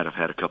may or may not have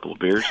had a couple of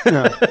beers.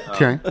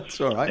 Okay. That's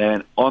all right.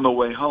 And on the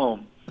way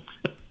home,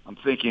 I'm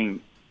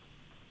thinking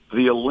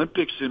the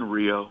Olympics in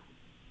Rio,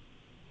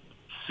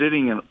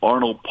 sitting in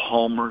Arnold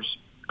Palmer's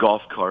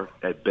golf cart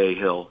at Bay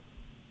Hill,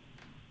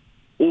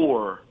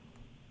 or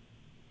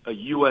a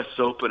U.S.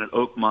 Open at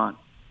Oakmont,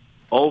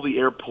 all the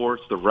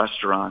airports, the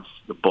restaurants,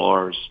 the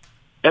bars,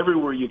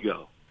 everywhere you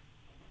go.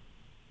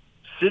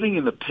 Sitting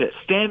in the pit,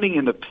 standing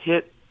in the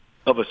pit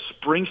of a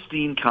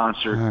Springsteen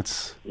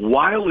concert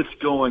while it's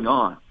going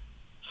on,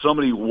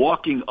 somebody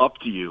walking up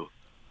to you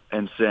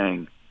and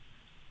saying,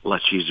 La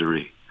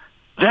Cheeserie.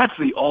 That's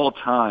the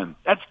all-time,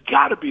 that's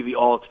got to be the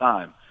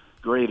all-time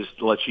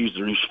greatest La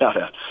Cheeserie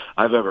shout-out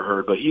I've ever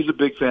heard. But he's a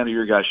big fan of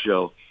your guys'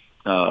 show,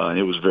 and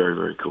it was very,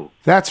 very cool.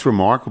 That's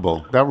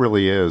remarkable. That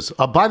really is.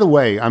 By the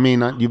way, I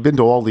mean, you've been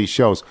to all these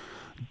shows.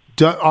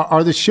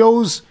 Are the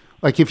shows,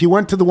 like if you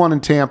went to the one in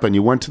Tampa and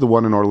you went to the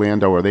one in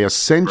Orlando, are they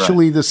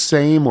essentially the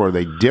same or are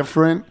they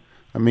different?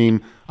 I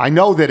mean, I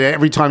know that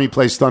every time he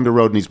plays Thunder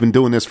Road, and he's been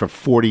doing this for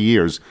 40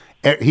 years,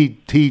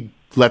 he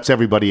lets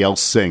everybody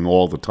else sing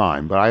all the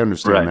time, but I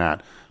understand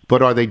that.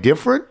 But are they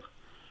different?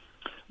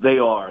 They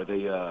are.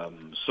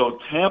 So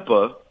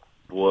Tampa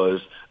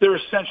they're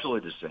essentially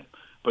the same,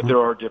 but there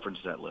are different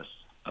set lists.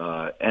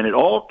 And it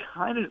all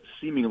kind of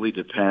seemingly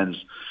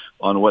depends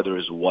on whether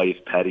his wife,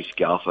 Patti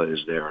Scialfa,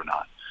 is there or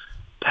not.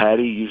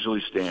 Patti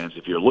usually stands,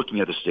 if you're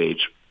looking at the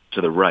stage,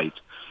 to the right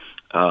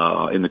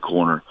in the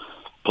corner,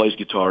 plays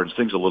guitar and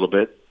sings a little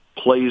bit,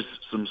 plays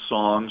some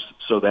songs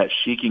so that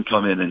she can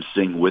come in and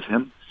sing with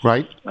him.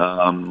 Right.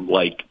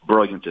 Like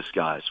Brilliant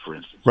Disguise, for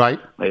instance. Right.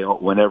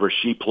 Whenever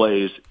she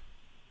plays,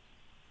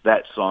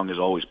 that song is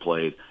always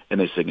played, and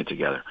they sing it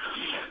together.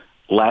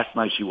 Last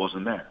night she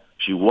wasn't there.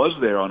 She was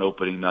there on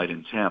opening night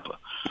in Tampa.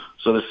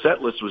 So the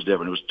set list was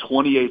different. It was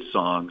 28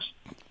 songs,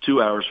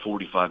 2 hours,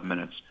 45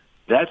 minutes.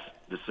 That's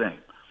the same.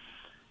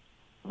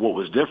 What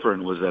was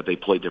different was that they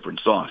played different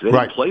songs. They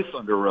didn't play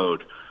Thunder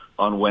Road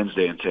on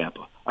Wednesday in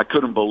Tampa. I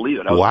couldn't believe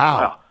it. I was like,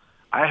 wow.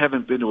 I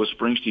haven't been to a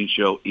Springsteen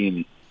show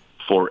in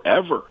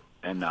forever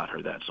and not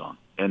heard that song.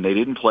 And they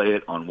didn't play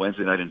it on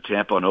Wednesday night in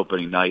Tampa on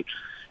opening night.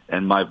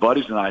 And my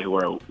buddies and I, who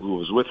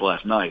was with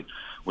last night,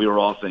 we were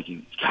all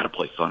thinking, you got to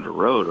play Thunder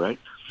Road, right?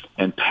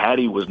 And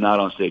Patti was not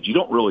on stage. You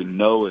don't really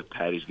know if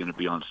Patti's going to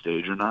be on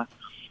stage or not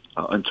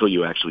until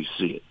you actually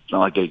see it. It's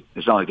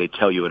not like they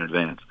tell you in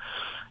advance.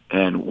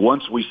 And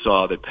once we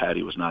saw that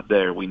Patti was not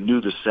there, we knew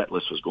the set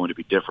list was going to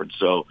be different.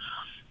 So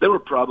there were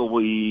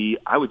probably,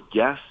 I would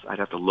guess, I'd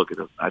have to look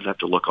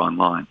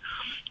online,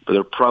 but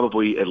there were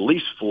probably at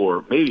least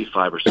 4, maybe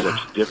 5 or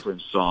 6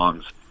 different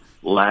songs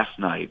last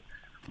night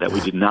that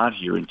we did not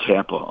hear in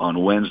Tampa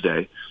on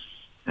Wednesday.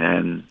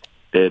 And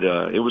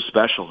it was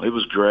special. It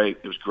was great.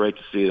 It was great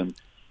to see them.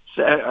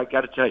 So I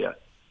got to tell you,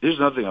 here's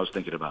another thing I was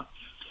thinking about.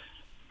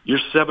 You're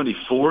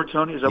 74,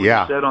 Tony? Is that what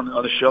you said on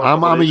the show?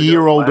 I'm a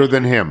year older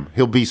than him.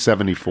 He'll be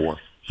 74.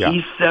 Yeah.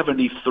 He's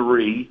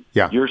 73.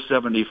 Yeah. You're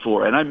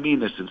 74. And I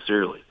mean this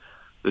sincerely.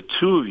 The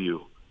two of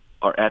you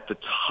are at the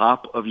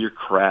top of your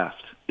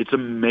craft. It's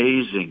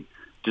amazing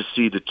to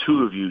see the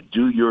two of you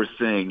do your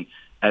thing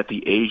at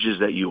the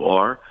ages that you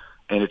are.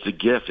 And it's a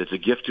gift. It's a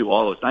gift to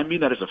all of us. I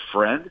mean that as a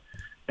friend,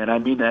 and I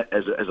mean that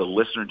as a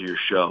listener to your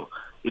show.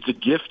 It's a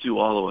gift to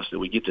all of us that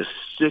we get to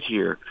sit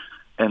here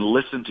and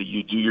listen to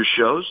you do your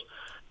shows.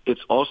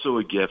 It's also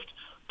a gift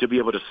to be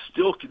able to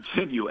still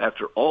continue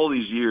after all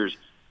these years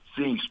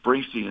seeing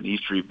Springsteen and the E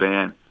Street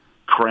Band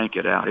crank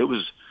it out. It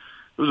was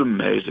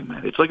amazing,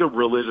 man. It's like a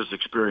religious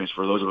experience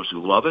for those of us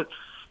who love it,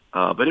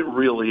 but it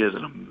really is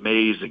an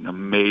amazing,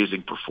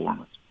 amazing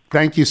performance.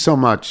 Thank you so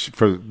much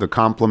for the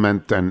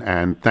compliment,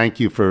 and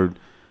thank you for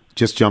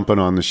just jumping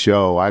on the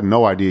show. I had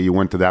no idea you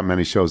went to that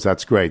many shows.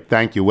 That's great.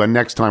 Thank you.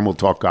 Next time we'll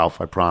talk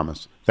golf, I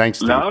promise. Thanks,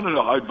 Steve.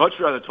 No. I'd much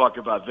rather talk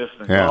about this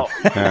than golf.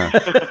 Yeah.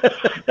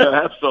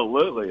 Yeah,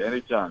 absolutely.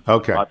 Anytime.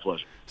 Okay. My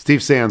pleasure.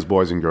 Steve Sands,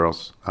 boys and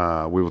girls.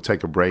 We will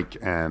take a break,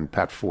 and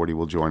Pat Forty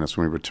will join us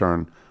when we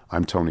return.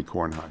 I'm Tony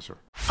Kornheiser.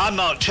 I'm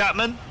Mark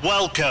Chapman.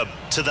 Welcome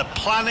to the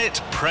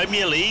Planet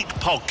Premier League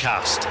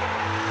podcast.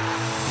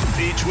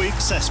 Each week,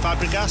 Cesc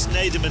Fabregas,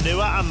 Nader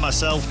Manua and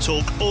myself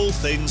talk all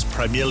things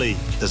Premier League.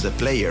 As a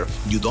player,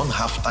 you don't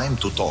have time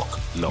to talk.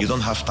 No. You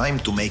don't have time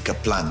to make a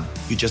plan.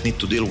 You just need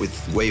to deal with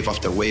wave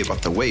after wave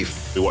after wave.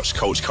 We watched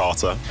Coach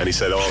Carter, and he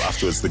said,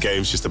 afterwards, the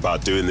game's just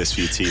about doing this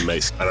for your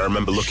teammates. And I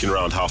remember looking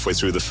around halfway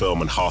through the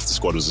film, and half the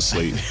squad was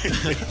asleep.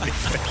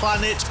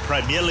 Planet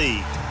Premier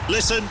League.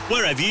 Listen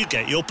wherever you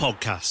get your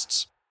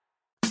podcasts.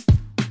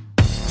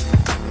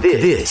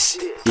 This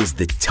is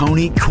the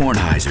Tony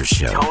Kornheiser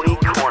Show. Tony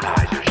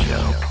Kornheiser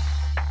Show.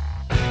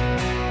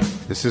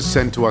 This is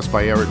sent to us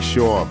by Eric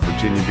Shaw,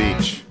 Virginia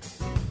Beach.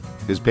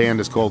 His band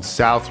is called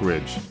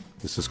Southridge.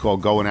 This is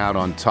called Going Out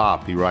on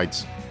Top. He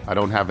writes, I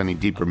don't have any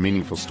deeper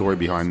meaningful story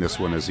behind this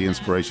one, as the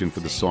inspiration for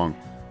the song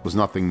was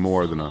nothing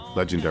more than a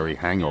legendary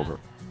hangover.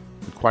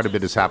 But quite a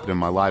bit has happened in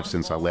my life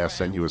since I last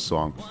sent you a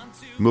song.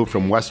 I moved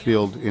from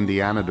Westfield,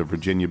 Indiana to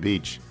Virginia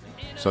Beach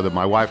so that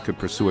my wife could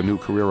pursue a new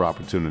career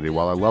opportunity.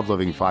 While I love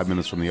living 5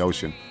 minutes from the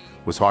ocean,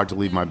 was hard to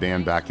leave my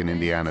band back in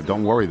Indiana.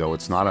 Don't worry, though.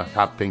 It's not a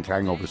hot pink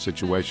hangover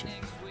situation.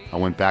 I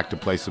went back to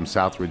play some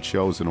Southridge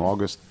shows in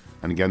August,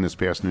 and again this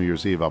past New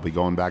Year's Eve. I'll be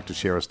going back to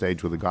share a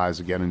stage with the guys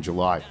again in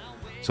July.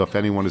 So if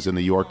anyone is in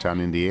the Yorktown,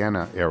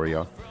 Indiana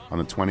area on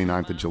the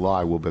 29th of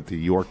July, we'll be at the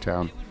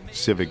Yorktown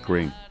Civic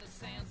Green.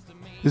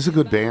 This is a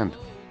good band.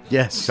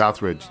 Yes.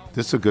 Southridge,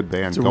 this is a good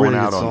band. It's a Going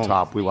really out good on song.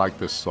 top. We like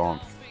this song.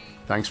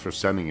 Thanks for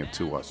sending it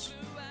to us,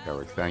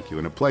 Eric. Thank you.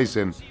 And it plays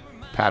in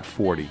Pat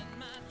 40.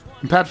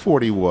 And Pat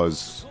 40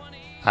 was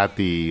at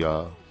the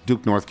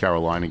Duke, North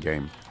Carolina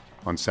game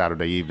on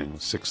Saturday evening,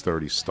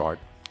 6:30 start,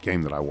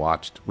 game that I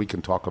watched. We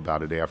can talk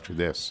about it after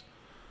this.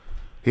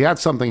 He had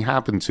something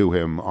happen to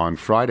him on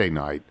Friday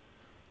night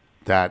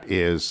that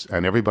is,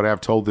 and everybody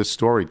I've told this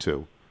story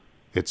to,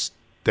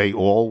 they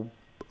all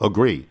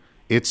agree.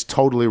 It's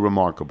totally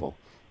remarkable.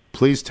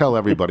 Please tell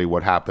everybody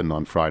what happened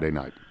on Friday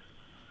night.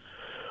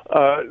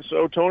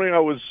 So, Tony, I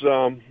was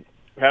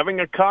having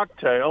a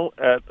cocktail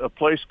at a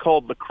place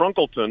called the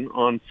Crunkleton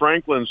on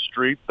Franklin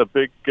Street, the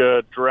big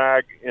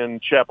drag in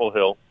Chapel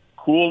Hill.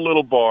 Cool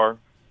little bar.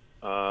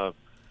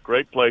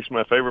 Great place,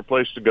 my favorite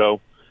place to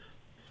go.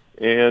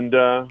 And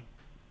I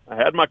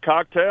had my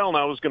cocktail, and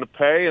I was going to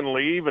pay and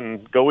leave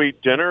and go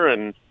eat dinner,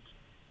 and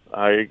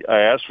I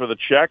asked for the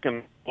check,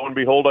 and lo and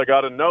behold, I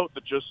got a note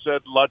that just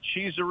said, La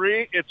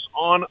Cheeserie, it's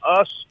on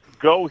us,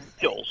 go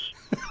Heels.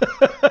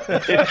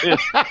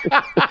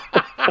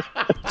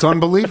 It's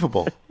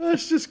unbelievable.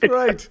 That's just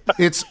great.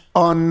 It's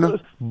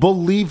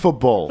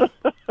unbelievable.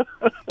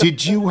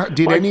 Did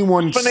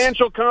anyone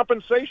financial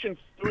compensation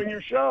for doing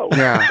your show?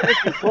 Yeah.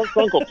 Thank you,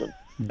 Crunkleton.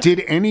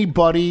 Did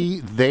anybody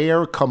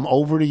there come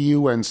over to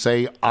you and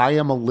say, I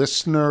am a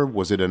listener?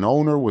 Was it an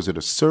owner? Was it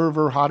a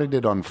server? How did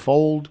it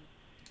unfold?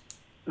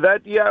 We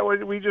had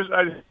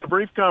a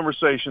brief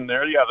conversation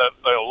there. Yeah,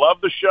 I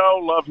love the show,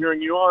 love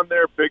hearing you on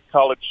there. Big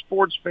college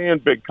sports fan,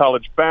 big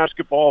college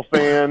basketball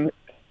fan,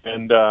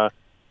 and I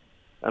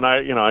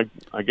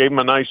gave them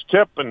a nice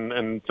tip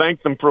and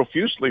thanked them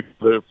profusely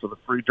for the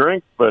free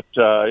drink. But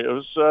it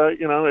was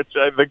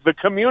the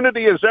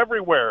community is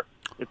everywhere.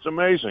 It's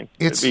amazing.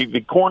 It's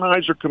the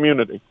Kornheiser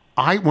community.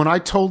 When I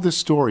told this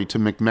story to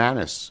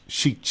McManus,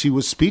 she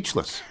was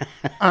speechless,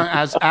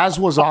 as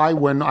was I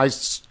when I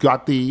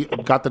got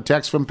the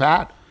text from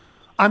Pat.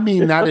 I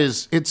mean,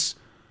 it's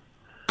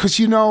because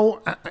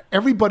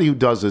everybody who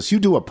does this, you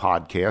do a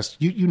podcast,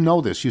 you know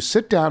this. You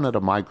sit down at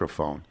a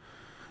microphone,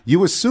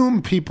 you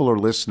assume people are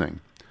listening,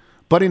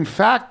 but in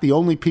fact, the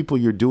only people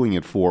you're doing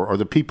it for are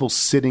the people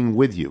sitting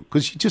with you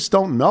because you just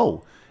don't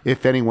know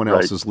if anyone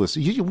else is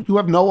listening. You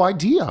have no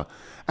idea.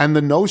 And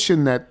the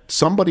notion that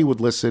somebody would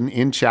listen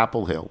in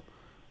Chapel Hill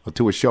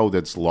to a show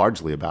that's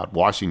largely about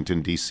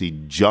Washington, D.C.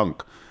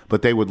 junk,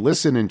 but they would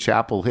listen in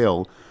Chapel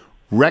Hill,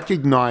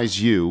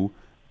 recognize you,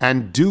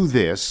 and do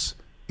this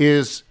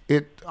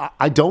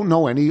I don't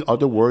know any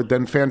other word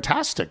than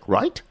fantastic,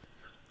 right?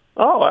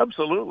 Oh,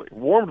 absolutely.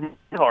 Warmed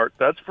my heart,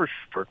 that's for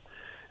sure.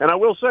 And I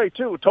will say,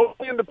 too,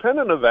 totally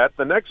independent of that,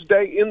 the next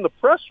day in the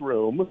press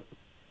room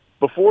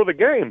before the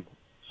game,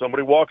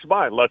 somebody walks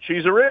by, La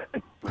Cheeserie.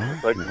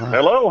 Like,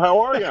 hello, how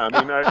are you? I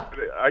mean,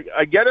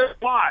 I get it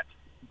a lot,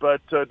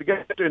 but to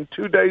get it in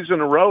 2 days in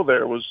a row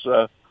there was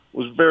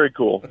very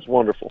cool. It's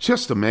wonderful.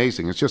 Just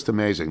amazing. It's just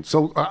amazing.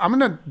 So I'm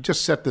going to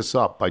just set this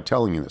up by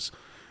telling you this.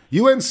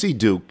 UNC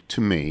Duke,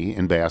 to me,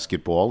 in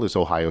basketball, is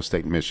Ohio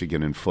State,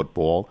 Michigan in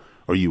football,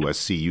 or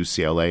USC,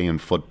 UCLA in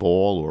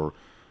football, or,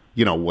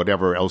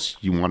 whatever else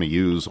you want to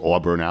use,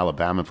 Auburn,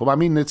 Alabama in football. I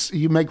mean,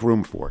 you make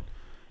room for it.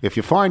 If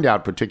you find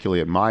out,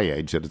 particularly at my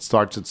age, that it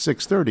starts at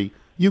 6:30,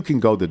 you can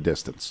go the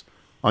distance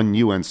on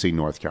UNC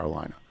North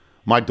Carolina.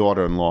 My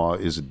daughter-in-law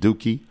is a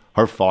Dookie.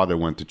 Her father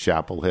went to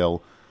Chapel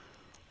Hill.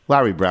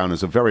 Larry Brown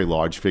is a very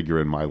large figure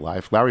in my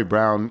life. Larry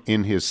Brown,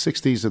 in his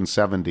 60s and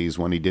 70s,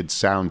 when he did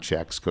sound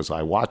checks, because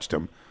I watched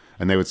him,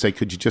 and they would say,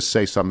 could you just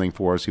say something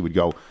for us? He would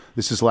go,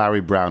 this is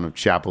Larry Brown of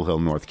Chapel Hill,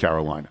 North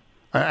Carolina.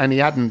 And he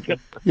hadn't,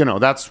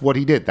 that's what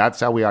he did.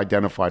 That's how he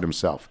identified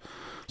himself.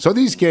 So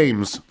these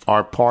games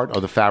are part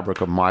of the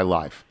fabric of my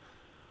life.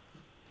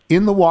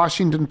 In the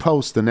Washington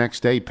Post the next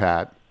day,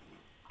 Pat,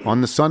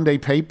 on the Sunday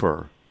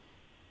paper,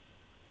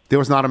 there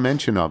was not a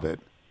mention of it.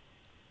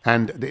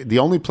 And the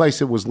only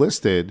place it was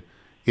listed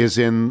is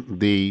in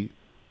the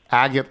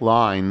agate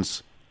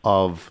lines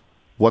of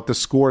what the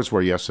scores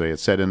were yesterday. It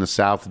said in the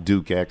South,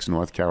 Duke X,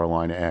 North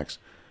Carolina X.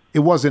 It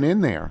wasn't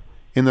in there.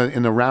 In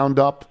the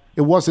roundup,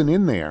 it wasn't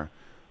in there.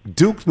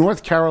 Duke,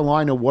 North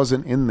Carolina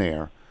wasn't in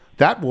there.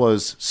 That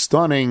was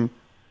stunning,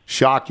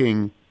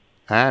 shocking,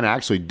 and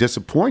actually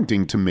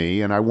disappointing to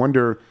me. And I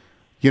wonder,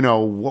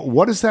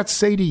 what does that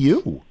say to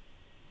you?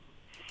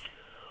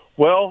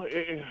 Well,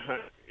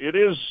 it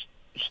is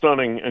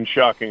stunning and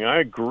shocking. I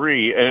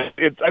agree. And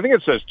I think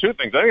it says two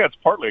things. I think that's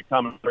partly a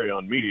commentary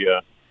on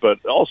media,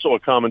 but also a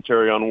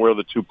commentary on where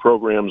the two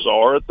programs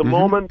are at the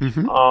moment.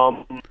 Mm-hmm.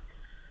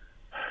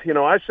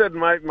 I said in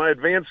my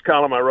advanced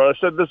column I wrote, I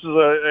said this is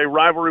a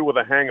rivalry with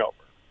a hangover.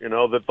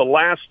 That the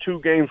last two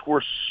games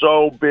were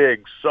so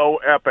big, so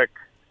epic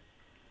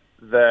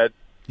that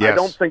Yes. I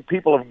don't think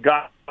people have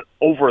got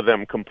over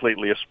them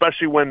completely,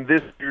 especially when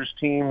this year's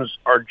teams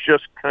are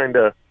just kind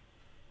of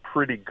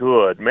pretty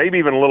good. Maybe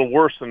even a little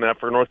worse than that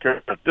for North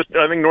Carolina.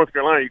 I think North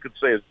Carolina, you could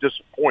say, is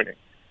disappointing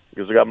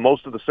because they got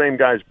most of the same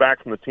guys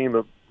back from the team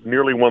that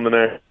nearly won the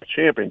national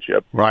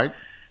championship. Right.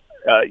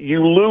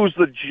 You lose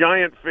the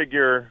giant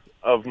figure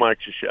of Mike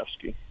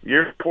Krzyzewski.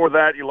 Year before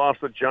that, you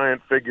lost the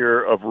giant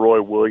figure of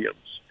Roy Williams.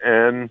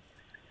 And,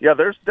 yeah,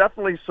 there's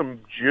definitely some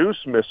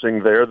juice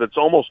missing there that's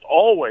almost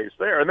always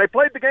there. And they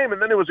played the game,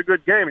 and then it was a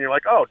good game. And you're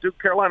like, oh,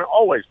 Duke Carolina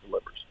always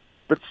delivers.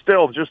 But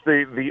still, just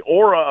the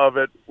aura of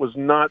it was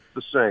not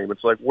the same.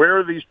 It's like, where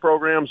are these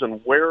programs and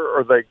where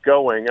are they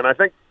going? And I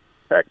think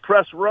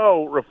Press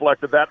Row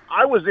reflected that.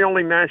 I was the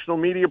only national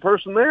media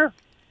person there.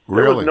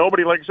 Really? There was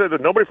nobody, like I said,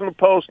 there's nobody from the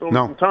Post,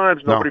 nobody from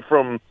Times, nobody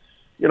from,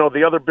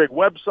 the other big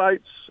websites.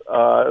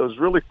 It was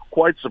really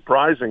quite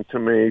surprising to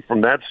me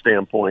from that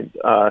standpoint.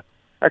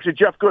 Actually,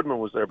 Jeff Goodman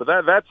was there, but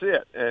that's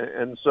it.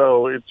 And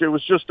so it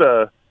was just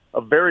a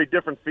very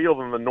different feel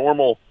than the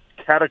normal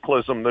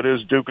cataclysm that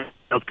is Duke,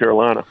 North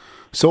Carolina.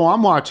 So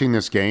I'm watching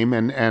this game,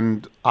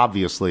 and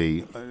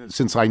obviously,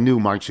 since I knew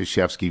Mike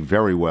Krzyzewski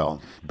very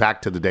well,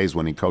 back to the days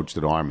when he coached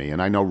at Army,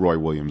 and I know Roy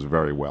Williams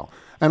very well,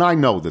 and I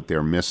know that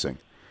they're missing.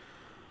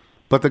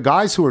 But the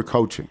guys who are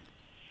coaching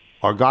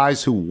are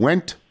guys who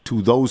went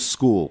to those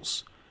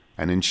schools,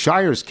 and in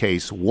Shire's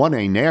case, won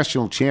a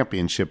national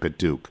championship at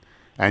Duke.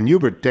 And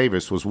Hubert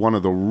Davis was one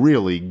of the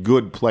really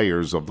good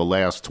players of the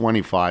last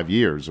 25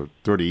 years or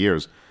 30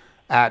 years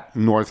at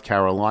North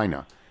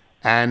Carolina.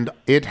 And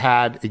it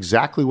had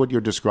exactly what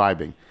you're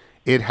describing.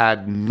 It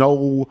had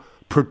no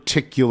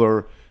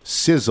particular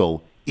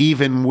sizzle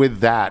even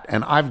with that.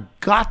 And I've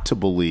got to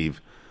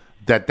believe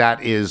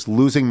that is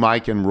losing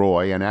Mike and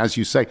Roy. And as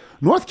you say,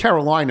 North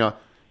Carolina,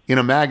 in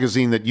a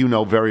magazine that you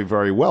know very,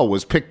 very well,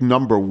 was picked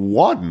number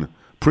 1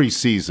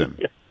 preseason.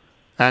 Yeah.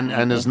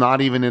 And is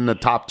not even in the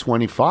top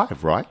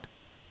 25, right?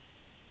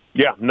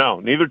 Yeah,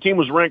 no. Neither team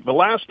was ranked. The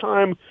last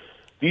time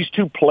these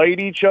two played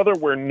each other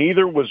where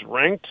neither was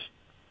ranked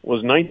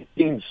was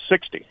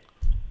 1960.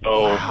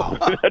 So wow.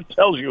 That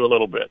tells you a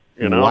little bit,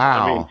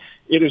 Wow. I mean,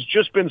 it has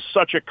just been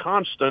such a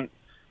constant,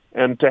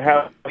 and to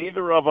have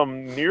neither of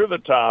them near the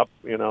top,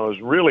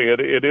 is really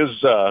it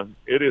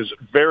is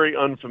very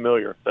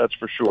unfamiliar. That's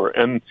for sure.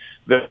 And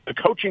the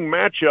coaching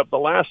matchup, the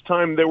last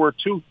time there were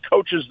two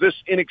coaches this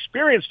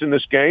inexperienced in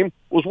this game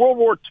was World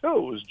War II.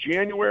 It was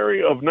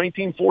January of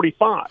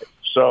 1945.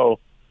 So,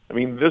 I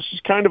mean, this is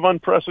kind of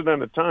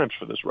unprecedented times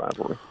for this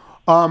rivalry.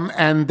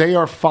 And they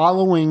are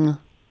following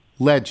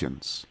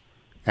legends,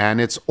 and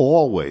it's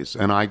always,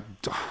 and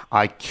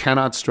I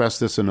cannot stress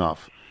this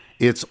enough,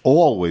 it's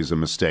always a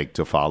mistake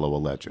to follow a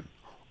legend.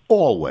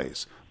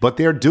 Always. But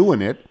they're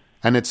doing it,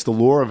 and it's the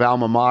lure of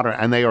alma mater,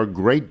 and they are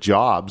great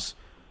jobs.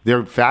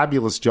 They're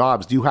fabulous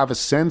jobs. Do you have a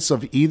sense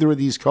of either of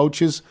these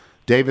coaches,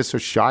 Davis or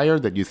Shire,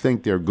 that you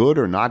think they're good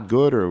or not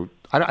good? Or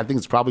I think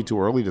it's probably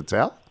too early to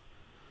tell.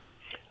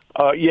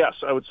 Yes,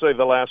 I would say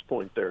the last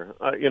point there.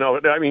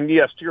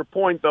 Yes, to your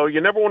point, though,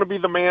 you never want to be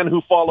the man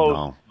who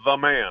follows the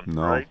man,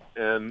 right?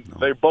 And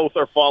they both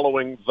are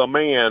following the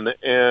man,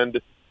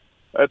 and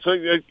it's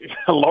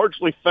a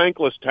largely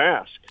thankless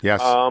task.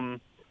 Yes.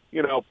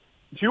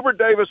 Hubert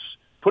Davis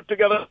put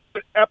together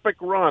an epic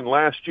run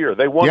last year.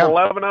 They won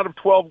 11 out of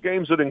 12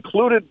 games that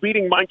included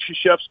beating Mike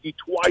Krzyzewski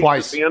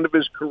twice at the end of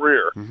his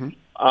career. Mm-hmm.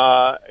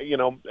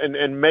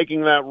 And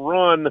making that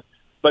run.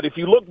 But if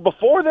you look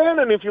before then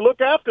and if you look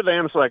after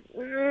then, it's like,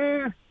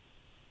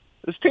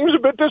 this team's a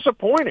bit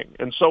disappointing.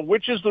 And so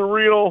which is the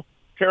real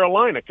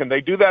Carolina? Can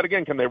they do that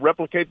again? Can they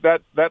replicate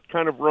that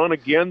kind of run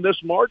again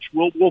this March?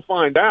 We'll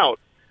find out.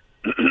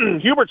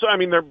 Hubert's,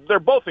 they're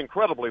both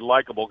incredibly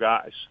likable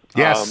guys.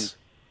 Yes.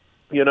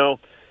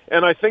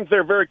 And I think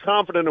they're very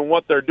confident in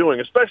what they're doing,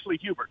 especially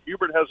Hubert.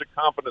 Hubert has a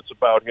confidence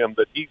about him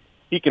that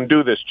he can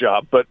do this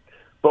job. But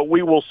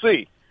we will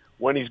see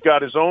when he's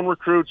got his own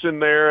recruits in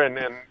there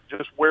and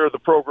just where the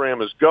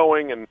program is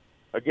going. And,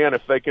 again,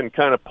 if they can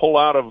kind of pull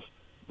out of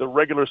the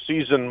regular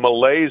season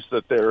malaise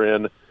that they're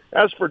in.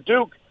 As for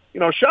Duke,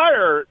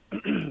 Shire,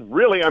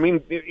 really,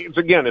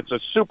 it's a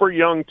super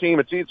young team.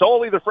 It's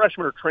all either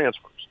freshmen or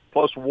transfers,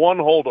 plus one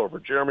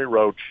holdover, Jeremy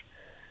Roach.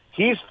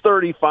 He's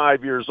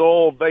 35 years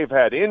old. They've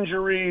had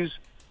injuries.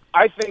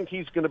 I think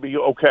he's going to be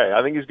okay.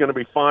 I think he's going to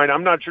be fine.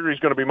 I'm not sure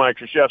he's going to be Mike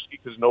Krzyzewski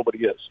because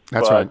nobody is.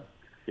 That's right.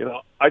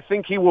 I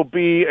think he will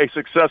be a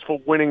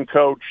successful winning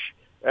coach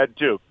at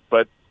Duke.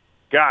 But,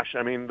 gosh,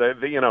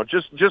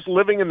 just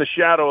living in the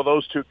shadow of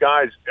those two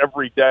guys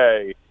every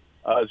day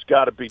has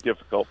got to be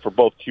difficult for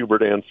both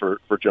Hubert and for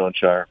John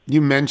Shire.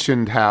 You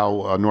mentioned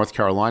how North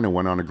Carolina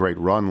went on a great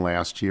run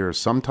last year.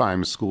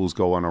 Sometimes schools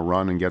go on a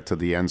run and get to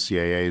the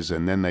NCAAs,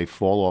 and then they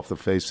fall off the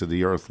face of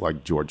the earth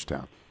like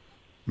Georgetown.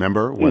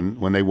 Remember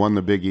when they won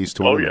the Big East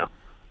tournament? Oh,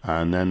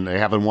 yeah. And then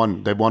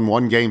they've won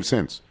one game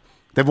since.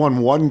 They've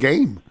won one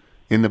game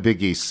in the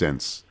Big East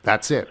since.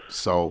 That's it.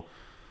 So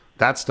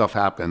that stuff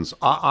happens.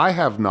 I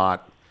have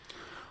not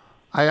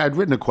I'd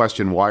written a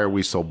question, why are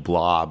we so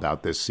blah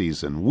about this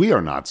season? We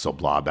are not so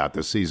blah about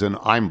this season.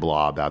 I'm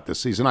blah about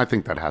this season. I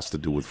think that has to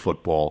do with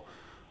football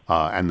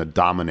and the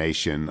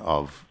domination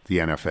of the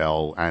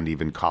NFL and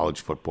even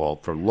college football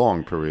for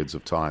long periods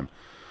of time.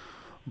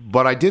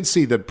 But I did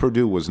see that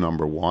Purdue was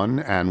number one,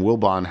 and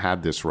Wilbon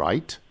had this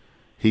right.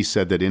 He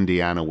said that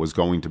Indiana was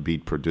going to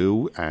beat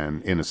Purdue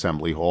and in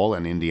Assembly Hall,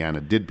 and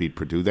Indiana did beat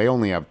Purdue. They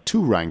only have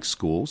 2 ranked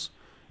schools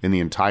in the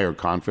entire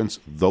conference,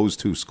 those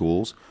 2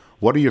 schools.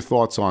 What are your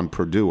thoughts on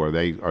Purdue? Are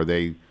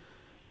they?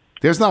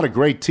 There's not a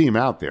great team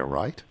out there,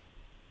 right?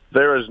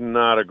 There is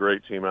not a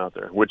great team out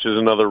there, which is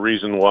another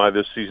reason why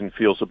this season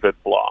feels a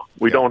bit blah.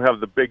 We don't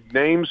have the big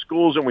name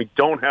schools, and we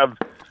don't have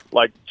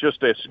like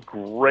just this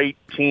great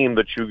team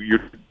that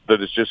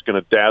that is just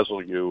going to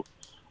dazzle you.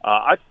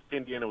 I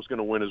think Indiana was going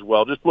to win as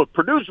well. Just look,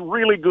 Purdue's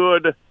really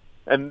good,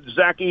 and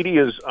Zach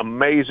Edey is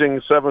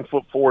amazing,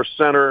 7'4"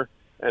 center,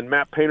 and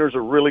Matt Painter's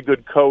a really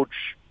good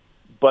coach.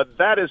 But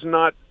that is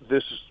not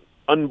this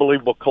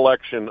unbelievable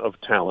collection of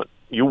talent.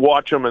 You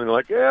watch them and you're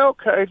like, yeah,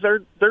 okay,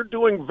 they're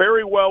doing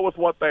very well with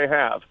what they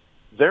have.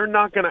 They're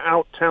not going to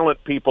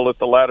out-talent people at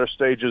the latter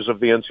stages of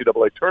the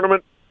NCAA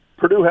tournament.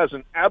 Purdue has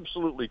an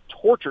absolutely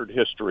tortured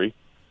history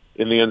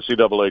in the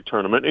NCAA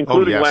tournament,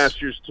 including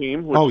last year's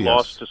team, which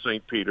lost to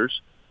St.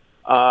 Peter's.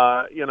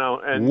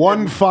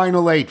 And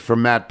Final Eight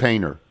from Matt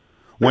Painter.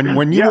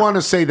 When you want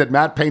to say that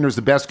Matt Painter's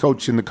the best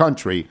coach in the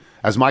country,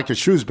 as Micah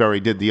Shrewsbury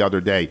did the other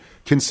day,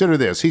 consider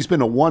this. He's been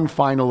to 1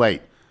 Final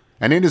Eight.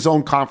 And in his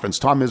own conference,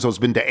 Tom Izzo's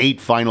been to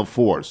 8 Final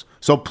Fours.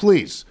 So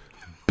please,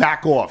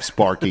 back off,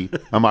 Sparky.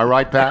 Am I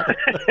right, Pat?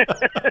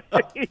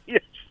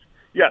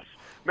 Yes.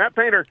 Matt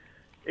Painter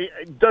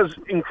does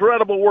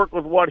incredible work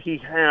with what he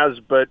has,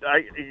 but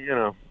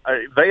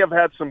they have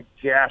had some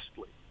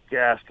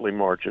ghastly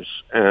marches,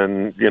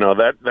 and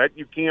that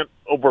you can't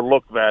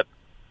overlook that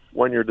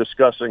when you're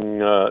discussing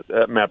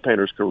Matt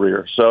Painter's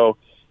career. So,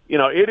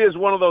 it is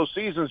one of those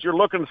seasons you're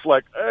looking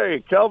like,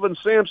 hey, Kelvin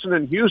Sampson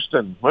in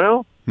Houston.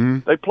 Well,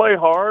 they play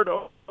hard.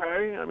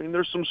 Okay, I mean,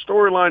 there's some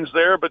storylines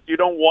there, but you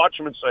don't watch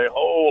them and say,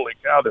 holy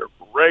cow, they're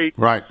great.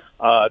 Right.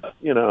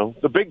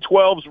 The Big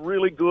 12's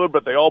really good,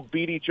 but they all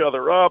beat each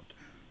other up.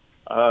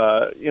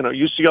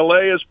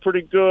 UCLA is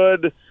pretty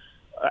good.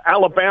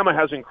 Alabama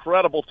has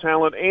incredible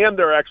talent, and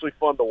they're actually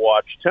fun to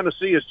watch.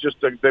 Tennessee is just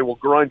they will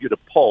grind you to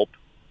pulp.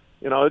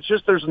 It's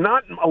just there's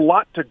not a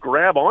lot to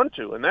grab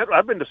onto, and that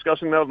I've been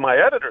discussing that with my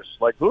editors.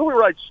 Like, who do we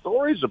write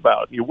stories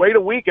about? You wait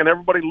a week and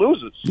everybody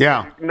loses.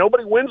 Yeah,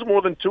 nobody wins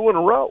more than 2 in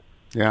a row.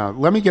 Yeah,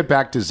 let me get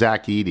back to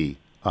Zach Edey,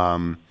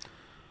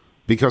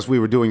 because we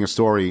were doing a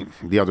story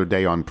the other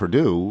day on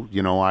Purdue.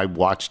 I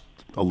watched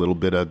a little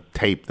bit of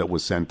tape that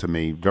was sent to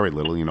me, very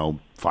little,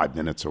 5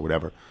 minutes or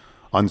whatever,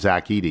 on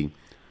Zach Edey.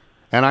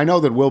 And I know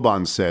that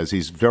Wilbon says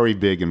he's very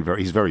big and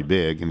he's very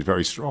big and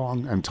very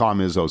strong. And Tom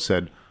Izzo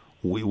said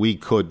we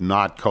could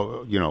not,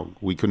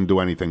 we couldn't do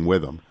anything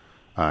with him.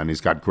 And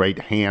he's got great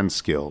hand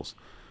skills.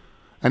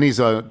 And he's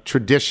a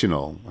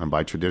traditional, and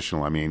by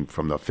traditional I mean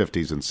from the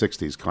 50s and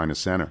 60s kind of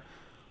center.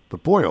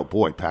 But boy, oh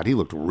boy, Pat, he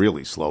looked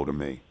really slow to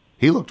me.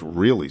 He looked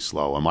really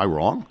slow. Am I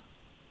wrong?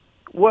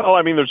 Well,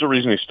 I mean, there's a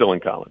reason he's still in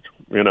college.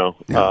 Yeah.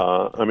 He's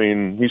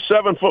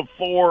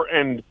 7'4",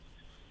 and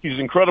he's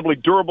incredibly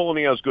durable, and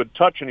he has good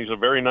touch, and he's a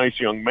very nice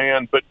young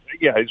man. But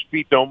yeah, his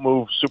feet don't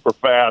move super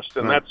fast,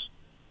 and that's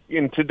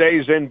in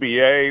today's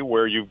NBA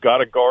where you've got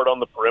to guard on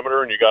the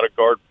perimeter and you got to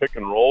guard pick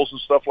and rolls and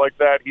stuff like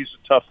that. He's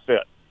a tough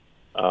fit.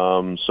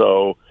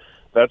 So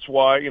that's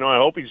why I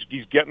hope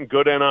he's getting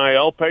good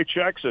NIL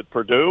paychecks at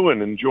Purdue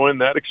and enjoying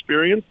that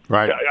experience.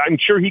 Right. I'm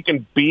sure he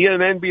can be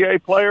an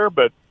NBA player,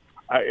 but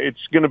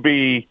that's going to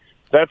be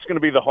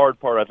the hard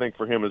part, I think,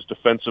 for him is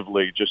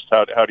defensively. Just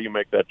how do you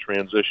make that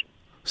transition?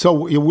 So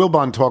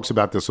Wilbon talks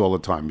about this all the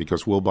time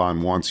because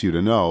Wilbon wants you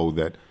to know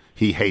that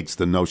he hates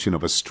the notion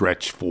of a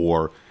stretch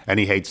 4, and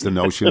he hates the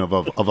notion of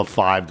a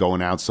 5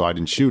 going outside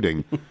and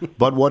shooting.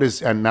 But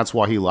and that's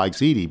why he likes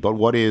Edey. But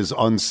what is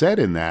unsaid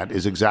in that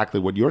is exactly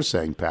what you're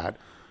saying, Pat.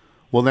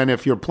 Well, then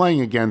if you're playing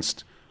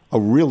against a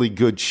really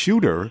good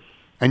shooter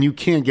and you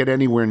can't get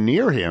anywhere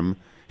near him,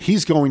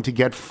 he's going to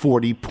get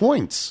 40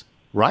 points,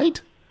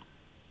 right?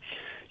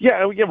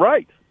 Yeah,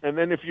 right. And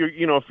then if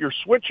you're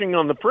switching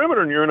on the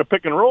perimeter and you're in a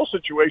pick and roll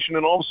situation,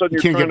 and all of a sudden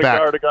you're trying to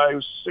guard a guy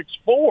who's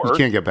 6'4", you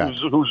can't get back.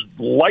 Who's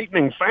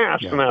lightning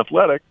fast and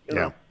athletic,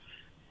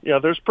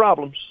 there's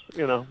problems,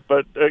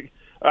 But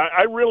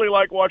I really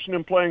like watching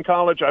him play in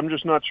college. I'm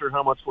just not sure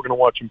how much we're going to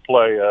watch him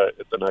play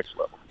at the next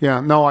level. Yeah,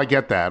 no, I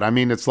get that. I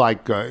mean, it's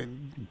like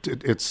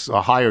it's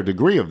a higher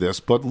degree of this,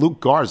 but Luke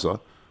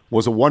Garza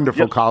was a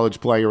wonderful college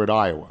player at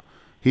Iowa.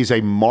 He's a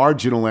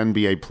marginal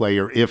NBA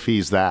player if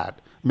he's that.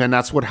 Man,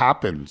 that's what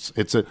happens.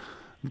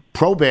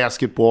 Pro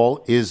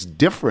basketball is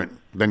different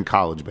than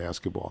college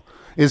basketball.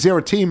 Is there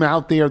a team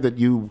out there that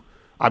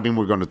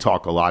we're going to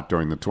talk a lot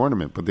during the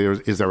tournament, but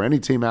is there any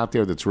team out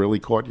there that's really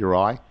caught your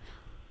eye?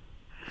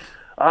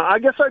 I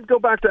guess I'd go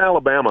back to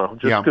Alabama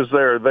just because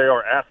they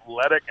are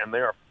athletic and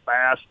they are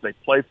fast. They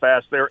play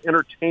fast. They're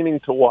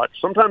entertaining to watch.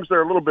 Sometimes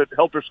they're a little bit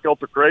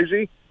helter-skelter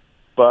crazy,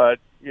 but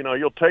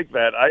you'll take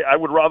that. I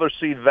would rather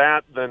see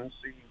that than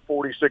see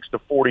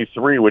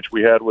 46-43, which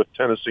we had with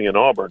Tennessee and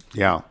Auburn.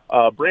 Yeah.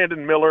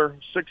 Brandon Miller,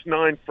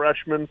 6'9"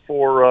 freshman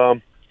for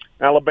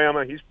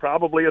Alabama. He's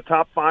probably a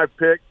top 5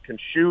 pick, can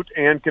shoot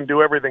and can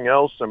do everything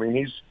else. I mean,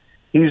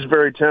 he's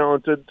very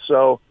talented.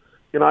 So,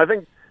 I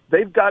think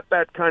they've got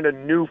that kind of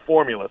new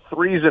formula,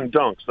 threes and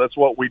dunks. That's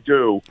what we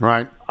do.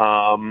 Right.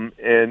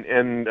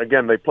 And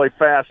again, they play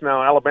fast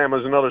now.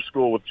 Alabama's another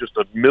school with just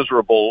a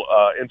miserable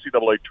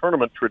NCAA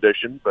tournament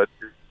tradition, but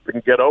if we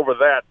can get over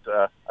that,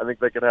 I think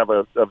they could have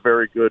a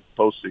very good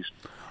postseason.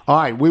 All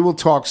right, we will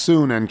talk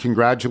soon, and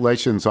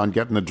congratulations on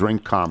getting the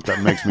drink comp.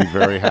 That makes me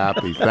very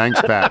happy.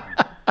 Thanks,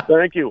 Pat.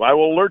 Thank you. I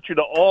will alert you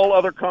to all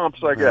other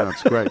comps I get.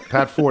 That's great.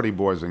 Pat 40,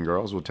 boys and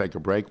girls. We'll take a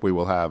break. We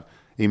will have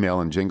email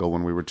and jingle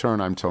when we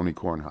return. I'm Tony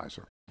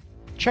Kornheiser.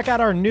 Check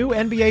out our new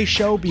NBA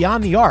show,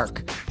 Beyond the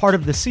Arc, part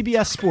of the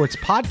CBS Sports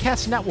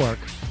Podcast Network,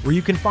 where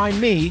you can find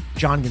me,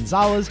 John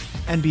Gonzalez,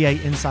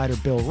 NBA insider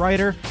Bill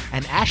Ryder,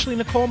 and Ashley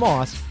Nicole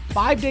Moss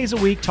 5 days a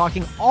week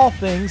talking all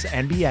things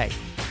NBA.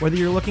 Whether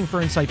you're looking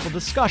for insightful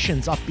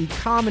discussions, upbeat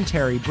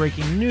commentary,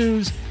 breaking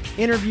news,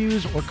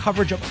 interviews, or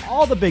coverage of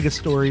all the biggest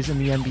stories in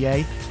the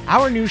NBA,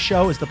 our new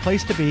show is the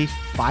place to be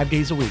 5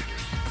 days a week.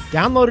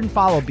 Download and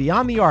follow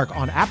Beyond the Arc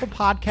on Apple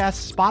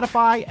Podcasts,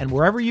 Spotify, and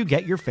wherever you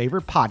get your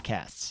favorite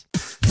podcasts.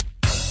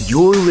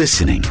 You're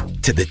listening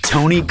to The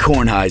Tony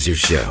Kornheiser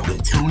Show.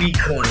 The Tony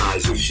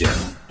Kornheiser Show.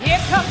 Here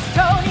comes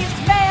Tony's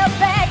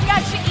mailbag.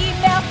 Got your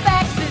email,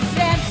 faxes,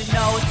 and your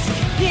notes.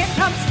 Here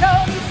comes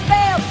Tony's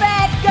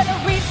mailbag.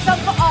 Gonna read some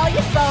for all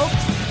you folks.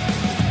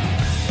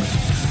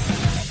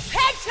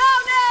 Hey,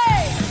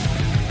 Tony!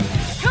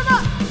 Come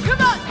on,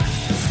 come on!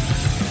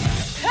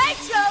 Hey,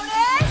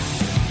 Tony!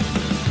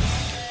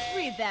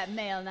 Read that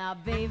mail now,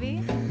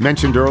 baby.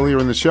 Mentioned earlier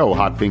in the show,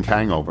 Hot Pink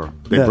Hangover.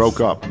 They broke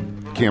up.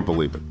 Can't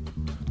believe it.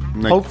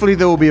 Hopefully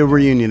there will be a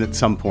reunion at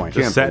some point.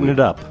 Just setting it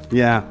up.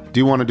 Yeah. Do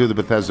you want to do the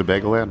Bethesda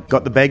Bagel ad?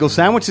 Got the bagel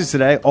sandwiches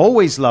today.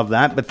 Always love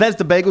that.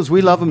 Bethesda Bagels,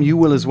 we love them. You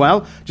will as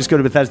well. Just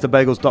go to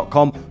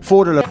BethesdaBagels.com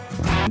for the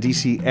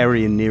DC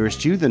area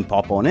nearest you, then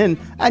pop on in,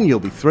 and you'll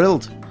be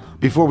thrilled.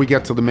 Before we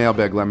get to the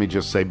mailbag, let me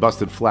just say,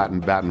 busted flat in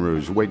Baton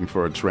Rouge, waiting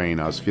for a train.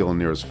 I was feeling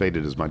near as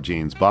faded as my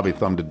jeans. Bobby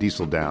thumbed a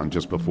diesel down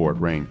just before it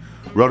rained.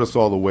 Rode us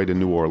all the way to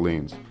New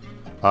Orleans.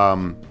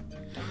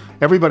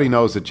 Everybody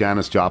knows that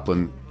Janis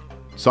Joplin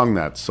sung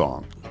that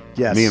song.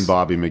 Yes. Me and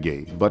Bobby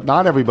McGee. But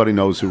not everybody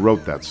knows who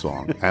wrote that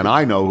song. And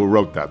I know who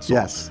wrote that song.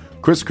 Yes.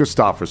 Chris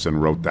Christopherson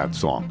wrote that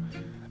song.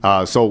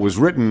 So it was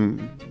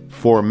written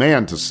for a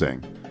man to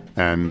sing.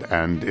 And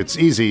it's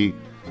easy.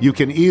 You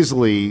can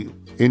easily,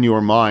 in your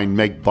mind,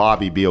 make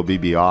Bobby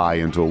B-O-B-B-I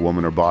into a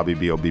woman or Bobby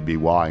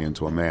B-O-B-B-Y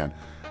into a man.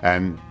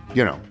 And,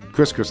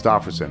 Chris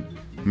Christopherson,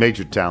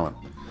 major talent.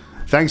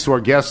 Thanks to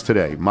our guests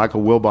today,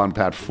 Michael Wilbon,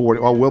 Pat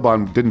 40. Oh,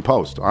 Wilbon didn't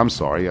post. I'm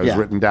sorry. It was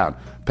written down.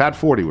 Pat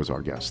 40 was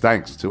our guest.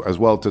 Thanks as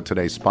well to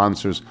today's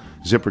sponsors,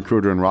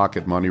 ZipRecruiter and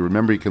Rocket Money.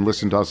 Remember, you can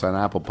listen to us on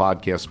Apple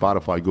Podcasts,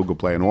 Spotify, Google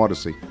Play, and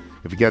Odyssey.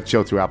 If you get the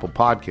show through Apple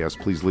Podcasts,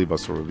 please leave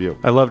us a review.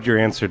 I loved your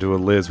answer to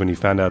Liz when you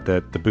found out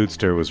that the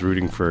Bootster was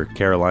rooting for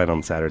Carolina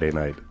on Saturday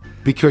night.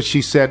 Because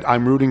she said,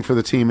 I'm rooting for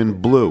the team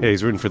in blue. Yeah,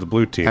 he's rooting for the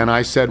blue team. And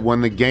I said,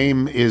 when the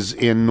game is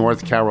in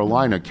North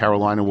Carolina,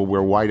 Carolina will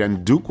wear white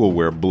and Duke will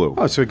wear blue.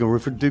 Oh, so we can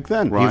root for Duke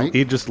then. Right?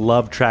 He just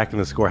loved tracking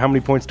the score. How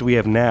many points do we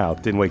have now?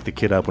 Didn't wake the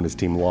kid up when his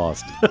team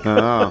lost.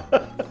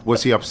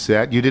 Was he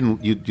upset? You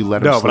didn't. You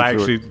let him. No, but I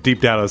actually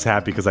deep down I was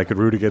happy because I could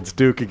root against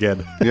Duke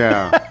again.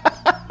 Yeah.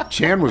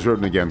 Chan was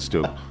rooting against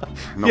Duke.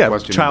 No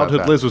question childhood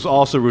about that. Liz was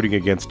also rooting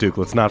against Duke.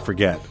 Let's not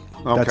forget.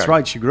 Okay. That's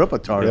right. She grew up a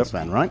Tar Heels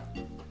fan, right?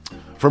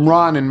 From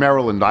Ron in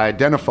Maryland, I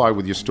identify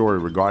with your story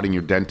regarding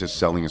your dentist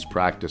selling his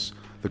practice,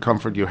 the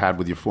comfort you had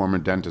with your former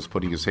dentist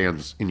putting his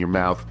hands in your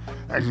mouth,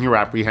 and your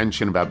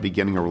apprehension about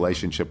beginning a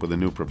relationship with a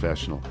new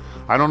professional.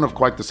 I don't have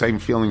quite the same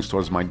feelings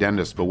towards my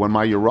dentist, but when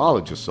my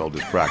urologist sold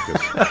his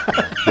practice,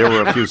 there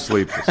were a few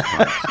sleepless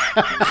nights.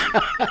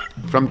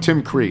 From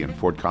Tim Cree in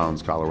Fort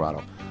Collins,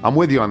 Colorado. I'm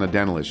with you on the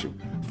dental issue.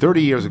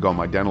 30 years ago,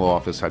 my dental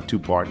office had two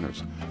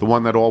partners. The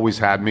one that always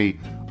had me,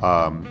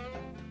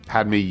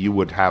 you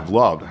would have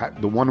loved.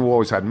 The one who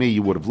always had me,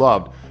 you would have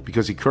loved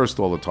because he cursed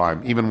all the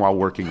time, even while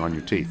working on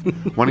your teeth.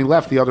 When he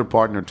left, the other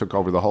partner took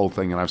over the whole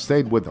thing, and I've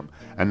stayed with them.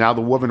 And now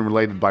the woman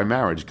related by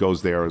marriage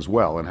goes there as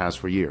well and has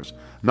for years.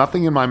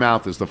 Nothing in my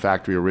mouth is the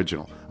factory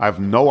original. I have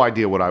no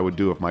idea what I would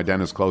do if my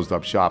dentist closed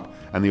up shop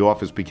and the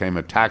office became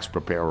a tax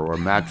preparer or a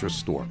mattress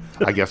store.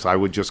 I guess I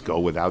would just go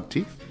without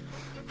teeth.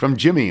 From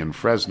Jimmy in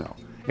Fresno.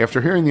 After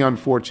hearing the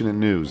unfortunate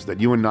news that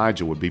you and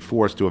Nigel would be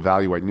forced to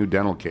evaluate new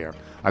dental care,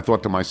 I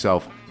thought to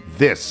myself,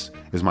 this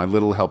is my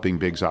little helping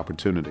Biggs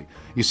opportunity.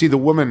 You see, the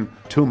woman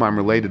to whom I'm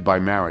related by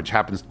marriage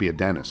happens to be a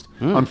dentist.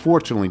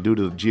 Unfortunately, due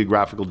to the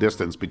geographical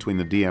distance between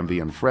the DMV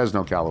and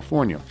Fresno,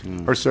 California,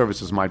 her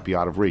services might be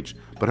out of reach,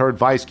 but her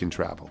advice can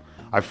travel.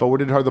 I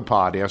forwarded her the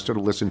pod, asked her to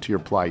listen to your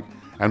plight,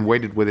 and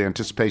waited with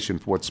anticipation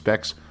for what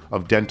specks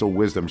of dental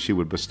wisdom she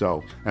would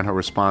bestow. And her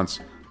response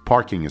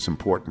Parking is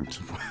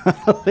important.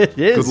 It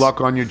is. Good luck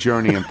on your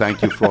journey, and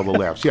thank you for all the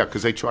laughs. Yeah,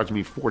 because they charged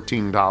me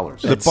 $14.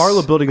 The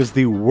Barlow Building is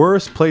the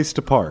worst place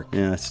to park.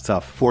 Yeah, it's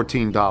tough.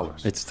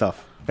 $14. It's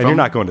tough. And you're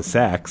not going to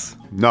Saks.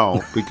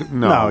 No,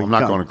 No, I'm you not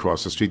can't. going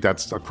across the street.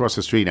 That's across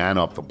the street and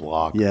up the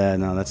block. Yeah,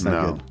 no, that's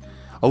not good.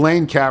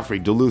 Elaine Caffrey,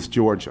 Duluth,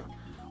 Georgia.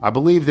 I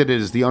believe that it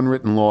is the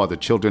unwritten law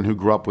that children who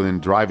grew up within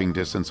driving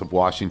distance of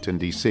Washington,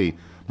 D.C.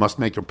 must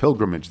make a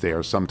pilgrimage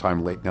there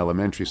sometime late in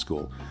elementary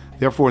school.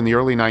 Therefore, in the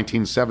early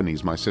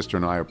 1970s, my sister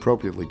and I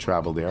appropriately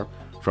traveled there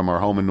from our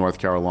home in North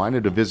Carolina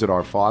to visit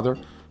our father,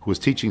 who was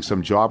teaching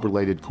some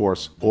job-related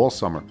course all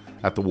summer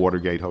at the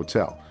Watergate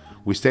Hotel.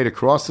 We stayed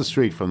across the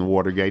street from the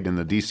Watergate, and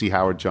the D.C.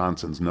 Howard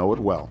Johnsons know it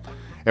well.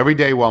 Every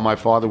day while my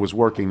father was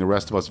working, the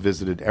rest of us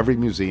visited every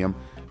museum,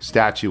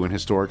 statue, and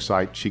historic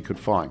site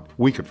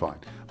we could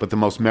find. But the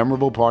most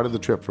memorable part of the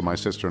trip for my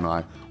sister and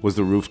I was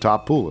the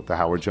rooftop pool at the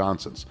Howard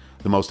Johnsons.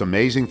 The most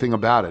amazing thing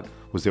about it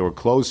was there were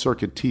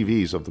closed-circuit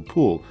TVs of the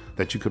pool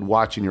that you could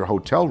watch in your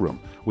hotel room,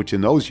 which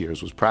in those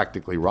years was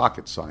practically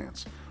rocket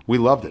science. We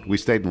loved it. We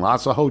stayed in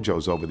lots of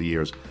hojos over the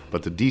years,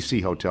 but the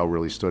D.C. hotel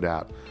really stood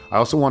out. I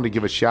also wanted to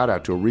give a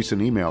shout-out to a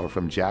recent emailer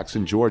from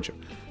Jackson, Georgia.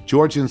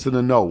 Georgians in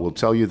the know will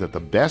tell you that the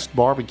best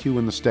barbecue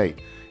in the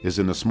state is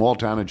in the small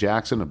town of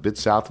Jackson, a bit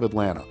south of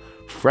Atlanta.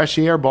 Fresh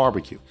Air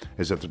Barbecue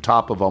is at the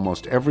top of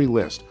almost every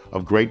list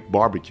of great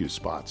barbecue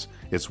spots.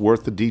 It's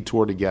worth the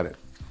detour to get it.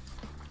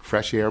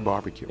 Fresh Air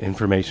Barbecue.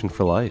 Information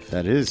for life.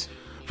 That is.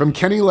 From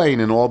Kenny Lane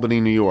in Albany,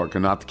 New York,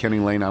 and not the Kenny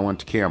Lane I went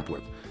to camp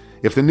with.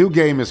 If the new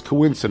game is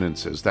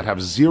coincidences that have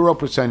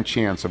 0%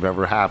 chance of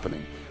ever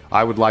happening,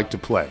 I would like to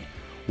play.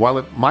 While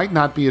it might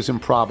not be as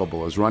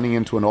improbable as running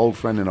into an old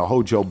friend in a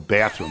Hojo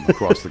bathroom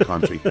across the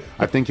country,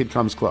 I think it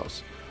comes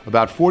close.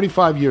 About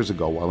 45 years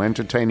ago, while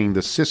entertaining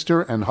the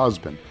sister and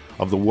husband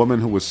of the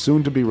woman who was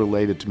soon to be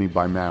related to me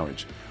by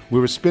marriage, we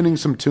were spinning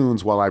some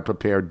tunes while I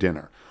prepared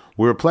dinner.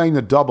 We were playing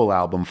the double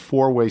album,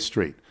 Four-Way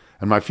Street,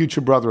 and my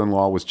future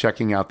brother-in-law was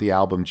checking out the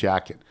album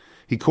jacket.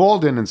 He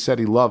called in and said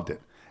he loved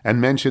it,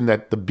 and mentioned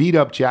that the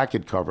beat-up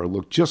jacket cover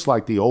looked just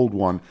like the old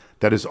one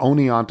that his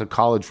Oneonta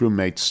college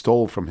roommate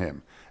stole from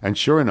him. And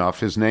sure enough,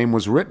 his name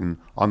was written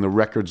on the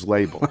record's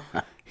label.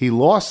 He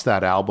lost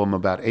that album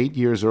about 8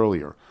 years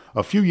earlier.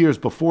 A few years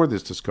before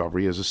this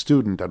discovery, as a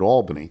student at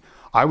Albany,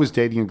 I was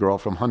dating a girl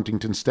from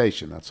Huntington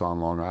Station, that's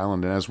on Long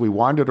Island, and as we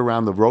wandered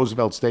around the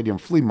Roosevelt Stadium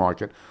flea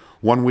market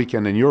one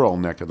weekend in your old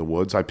neck of the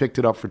woods, I picked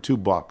it up for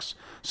 $2.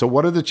 So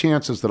what are the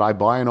chances that I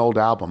buy an old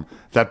album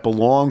that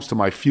belongs to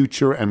my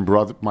future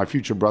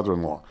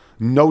brother-in-law?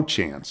 No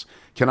chance.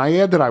 Can I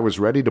add that I was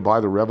ready to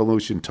buy the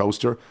Revolution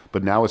toaster,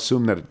 but now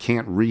assume that it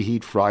can't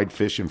reheat fried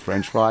fish and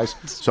French fries,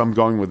 so I'm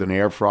going with an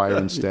air fryer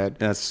instead?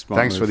 That's smart.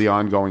 Thanks for the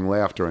ongoing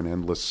laughter and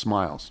endless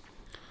smiles.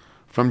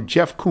 From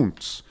Jeff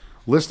Kuntz,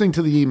 listening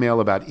to the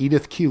email about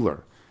Edith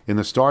Keeler in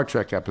the Star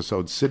Trek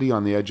episode City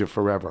on the Edge of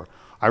Forever,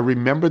 I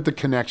remembered the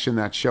connection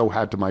that show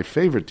had to my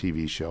favorite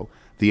TV show,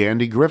 The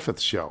Andy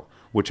Griffith Show,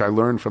 which I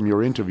learned from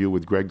your interview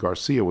with Greg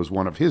Garcia was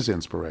one of his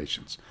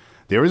inspirations.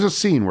 There is a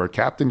scene where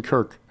Captain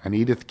Kirk and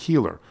Edith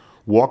Keeler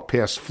walk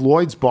past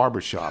Floyd's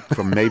Barbershop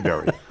from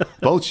Mayberry.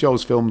 Both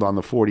shows filmed on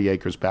the 40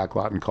 acres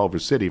backlot in Culver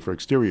City for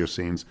exterior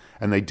scenes,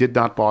 and they did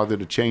not bother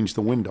to change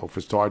the window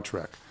for Star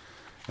Trek.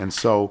 And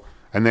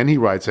then he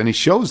writes, and he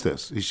shows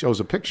this. He shows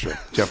a picture.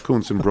 Jeff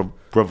Kuntz in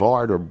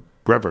Brevard or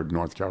Brevard,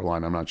 North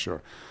Carolina, I'm not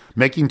sure.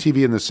 Making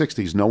TV in the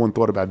 60s, no one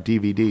thought about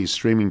DVDs,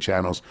 streaming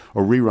channels,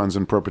 or reruns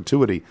in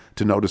perpetuity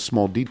to notice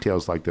small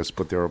details like this,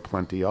 but there are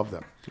plenty of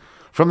them.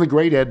 From the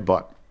great Ed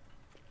Butt.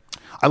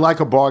 I like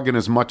a bargain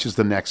as much as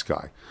the next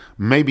guy,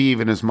 maybe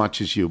even as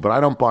much as you, but I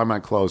don't buy my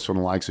clothes from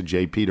the likes of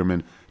J.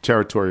 Peterman,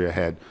 Territory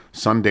Ahead,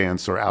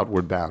 Sundance, or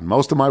Outward Bound.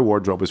 Most of my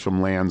wardrobe is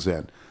from Land's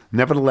End.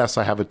 Nevertheless,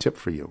 I have a tip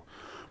for you.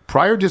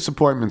 Prior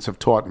disappointments have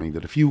taught me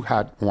that if you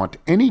want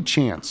any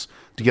chance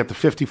to get the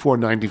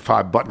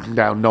 $54.95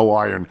 button-down,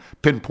 no-iron,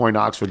 pinpoint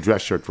Oxford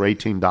dress shirt for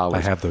 $18. I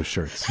have those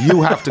shirts.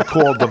 You have to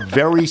call the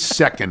very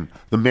second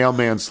the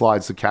mailman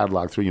slides the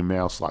catalog through your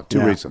mail slot.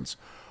 Two reasons.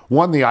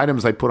 One, the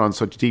items they put on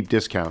such deep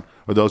discount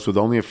are those with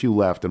only a few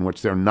left and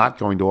which they're not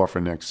going to offer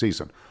next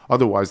season.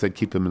 Otherwise, they'd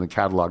keep them in the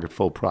catalog at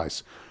full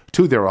price.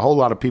 Two, there are a whole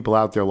lot of people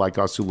out there like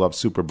us who love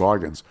super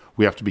bargains.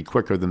 We have to be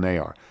quicker than they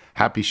are.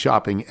 Happy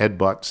shopping, Ed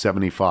Butt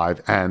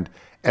 75 and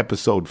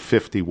episode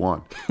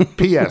 51.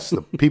 P.S.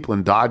 The people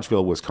in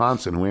Dodgeville,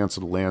 Wisconsin who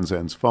answer the Land's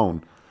End's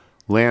phone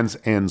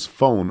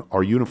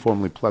are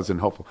uniformly pleasant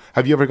and helpful.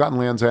 Have you ever gotten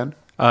Land's End?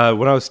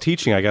 When I was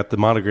teaching, I got the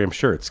monogram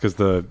shirts because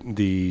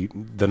the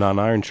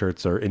non-iron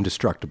shirts are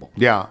indestructible.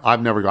 Yeah,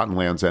 I've never gotten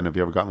Land's End. Have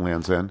you ever gotten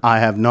Land's End? I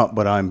have not,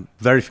 but I'm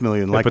very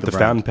familiar and like put the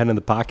brand. fountain pen in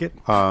the pocket.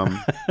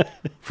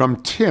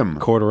 From Tim.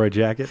 Corduroy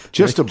jacket.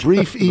 Just a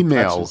brief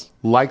email,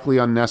 likely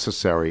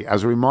unnecessary,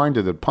 as a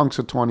reminder that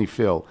Punxsutawney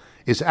Phil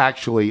is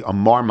actually a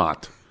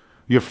marmot,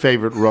 your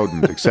favorite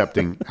rodent,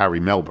 excepting Harry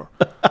Melber.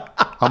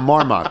 A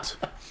marmot.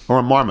 Or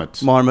a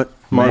marmot.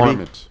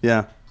 Marmot.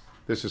 Yeah.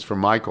 This is from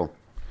Michael.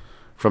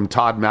 From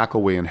Todd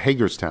McElwee in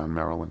Hagerstown,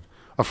 Maryland.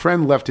 A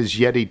friend left his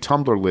Yeti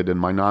tumbler lid in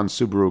my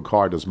non-Subaru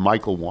car. Does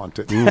Michael want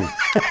it?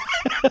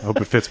 I hope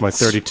it fits my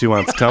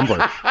 32-ounce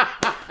tumbler.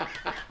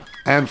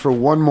 And for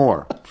one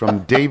more, from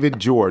David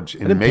George I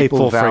in didn't pay Maple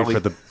full Valley. freight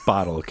for the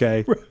bottle,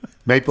 okay?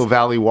 Maple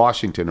Valley,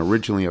 Washington,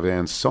 originally of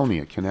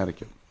Ansonia,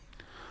 Connecticut.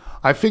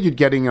 I figured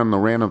getting on the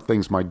Random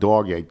Things My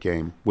Dog Ate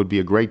game would be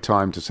a great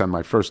time to send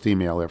my first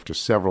email after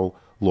several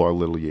loyal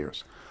little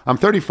years. I'm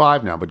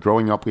 35 now, but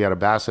growing up we had a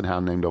basset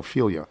hound named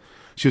Ophelia.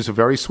 She was a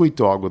very sweet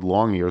dog with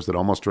long ears that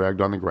almost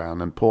dragged on the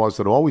ground and paws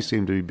that always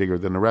seemed to be bigger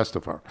than the rest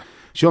of her.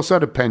 She also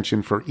had a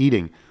penchant for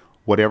eating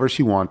whatever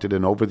she wanted,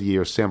 and over the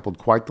years sampled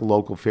quite the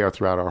local fare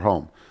throughout our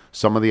home.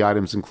 Some of the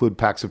items include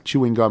packs of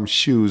chewing gum,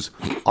 shoes,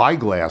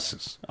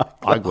 eyeglasses,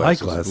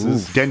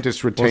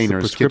 dentist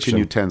retainers, kitchen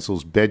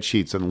utensils, bed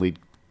sheets, and the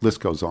list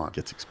goes on.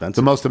 Gets expensive.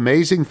 The most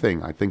amazing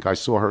thing I think I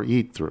saw her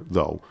eat,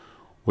 though,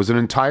 was an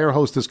entire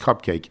Hostess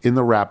cupcake in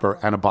the wrapper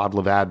and a bottle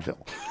of Advil.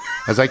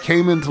 As I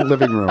came into the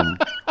living room,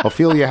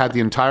 Ophelia had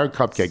the entire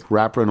cupcake,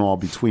 wrapper and all,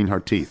 between her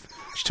teeth.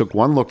 She took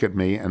one look at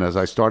me, and as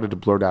I started to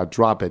blurt out,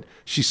 "Drop it,"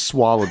 she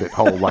swallowed it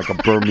whole like a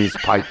Burmese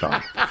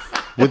python.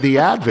 With the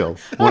Advil,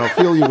 when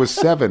Ophelia was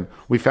 7,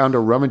 we found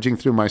her rummaging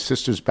through my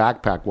sister's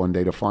backpack one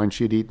day to find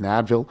she had eaten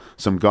Advil,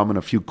 some gum, and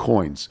a few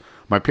coins.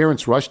 My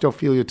parents rushed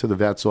Ophelia to the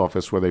vet's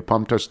office where they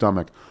pumped her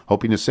stomach,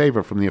 hoping to save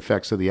her from the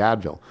effects of the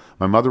Advil.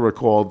 My mother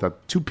recalled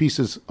that 2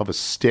 pieces of a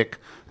stick,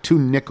 2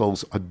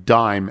 nickels, a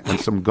dime,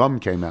 and some gum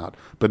came out,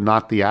 but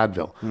not the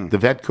Advil. The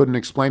vet couldn't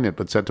explain it,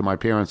 but said to my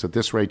parents, at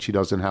this rate, she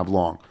doesn't have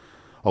long.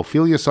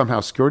 Ophelia somehow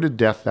skirted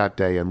death that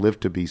day and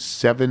lived to be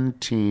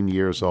 17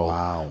 years old,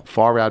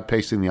 far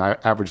outpacing the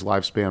average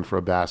lifespan for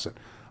a basset.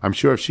 I'm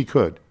sure if she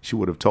could, she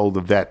would have told the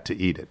vet to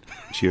eat it.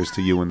 Cheers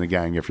to you and the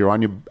gang. If you're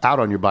out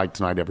on your bike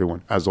tonight,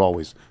 everyone, as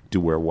always,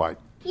 do wear white.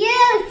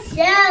 You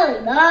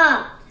shall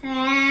not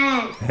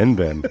pass. And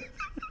Ben.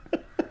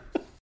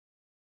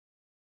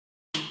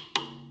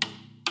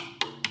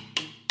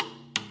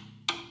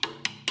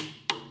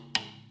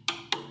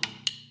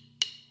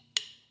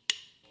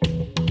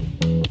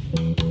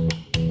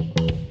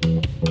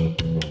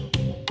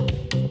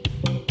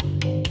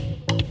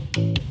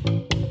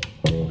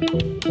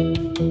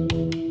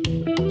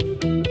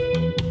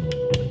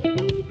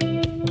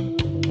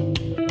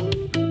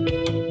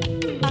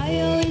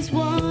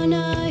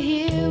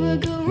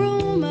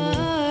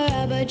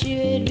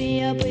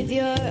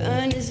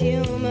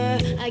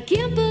 I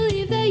can't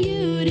believe that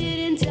you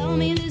didn't tell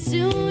me this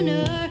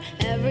sooner.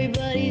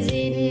 Everybody's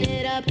eating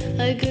it up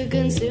like a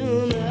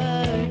consumer.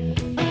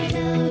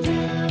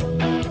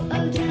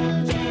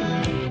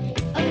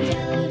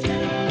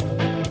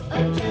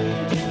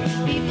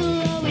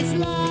 People always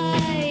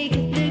like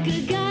the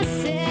good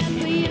gossip,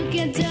 but you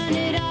can turn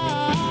it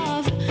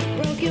off.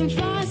 Broken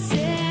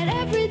faucet,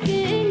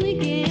 everything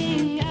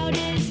leaking out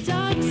is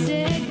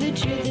toxic. The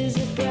truth is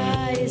a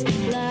prize,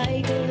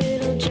 like a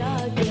little chocolate.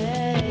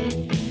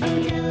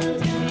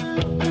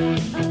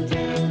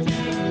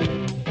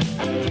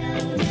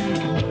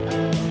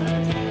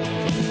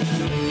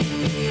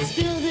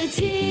 Spill the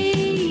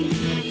tea,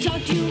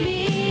 talk to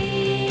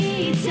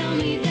me, tell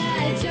me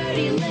that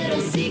dirty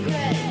little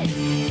secret.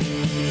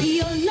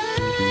 Your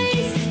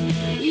lies,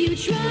 you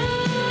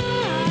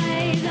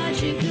tried,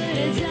 thought you could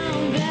have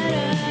done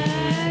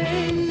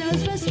better. Now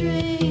it's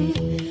frustrating,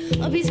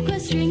 I'll be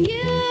sequestering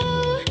you,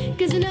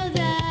 'cause I know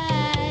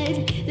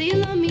that you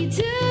love me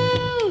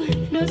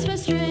too. No, it's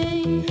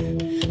frustrating,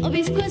 I'll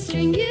be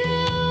sequestering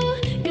you,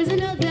 'cause I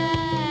know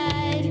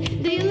that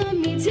you love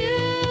me too.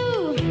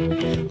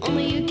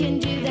 Only you can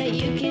do that,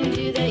 you can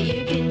do that,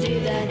 you can do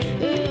that.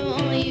 Ooh,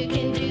 only you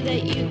can do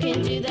that, you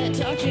can do that.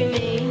 Talk to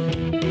me.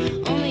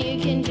 Only you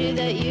can do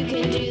that, you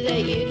can do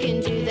that, you can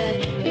do that.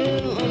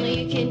 Ooh,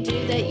 only you can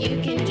do that, you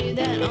can do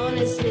that.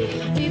 Honestly,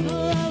 people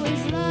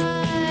always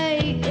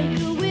like a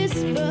good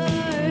whisper.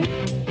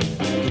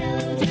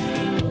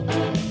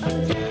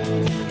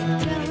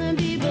 Telling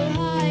people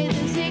hide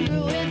the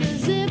secret with a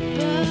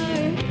zipper.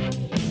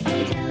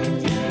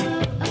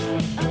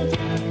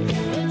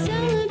 But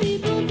telling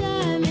people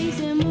that makes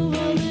it move a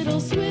little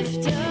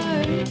swifter.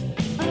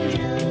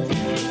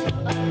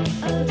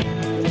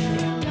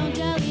 Don't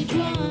tell each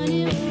one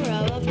it will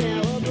rub off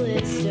now a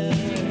blister.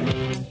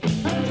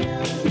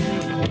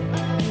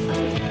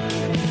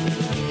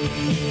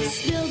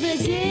 Spill the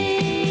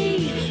tea,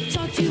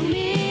 talk to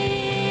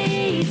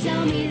me,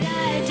 tell me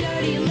that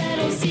dirty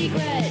little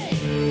secret.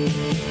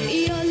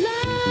 Your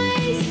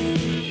lies,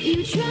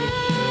 you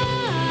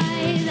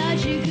tried, thought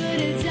you could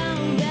have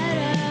done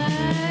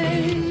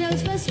better. Now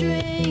it's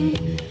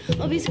frustrating,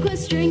 I'll be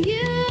sequestering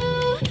you,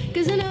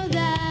 'cause I know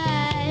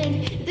that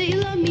you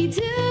love me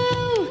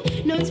too.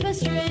 No, it's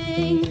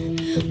frustrating,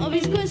 I'll be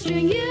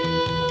sequestering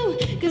you,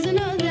 'cause I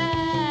know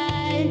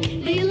that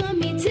you love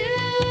me too.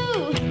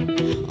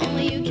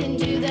 Only you can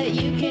do that,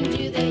 you can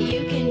do that,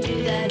 you can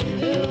do that.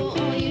 Ooh,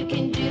 only you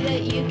can do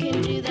that, you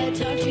can do that.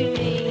 Talk to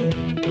me.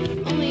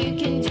 Only you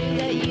can do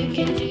that, you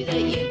can do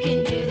that, you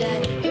can do that.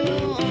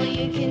 Ooh, only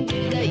you can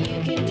do that,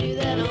 you can do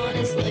that.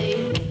 Honestly.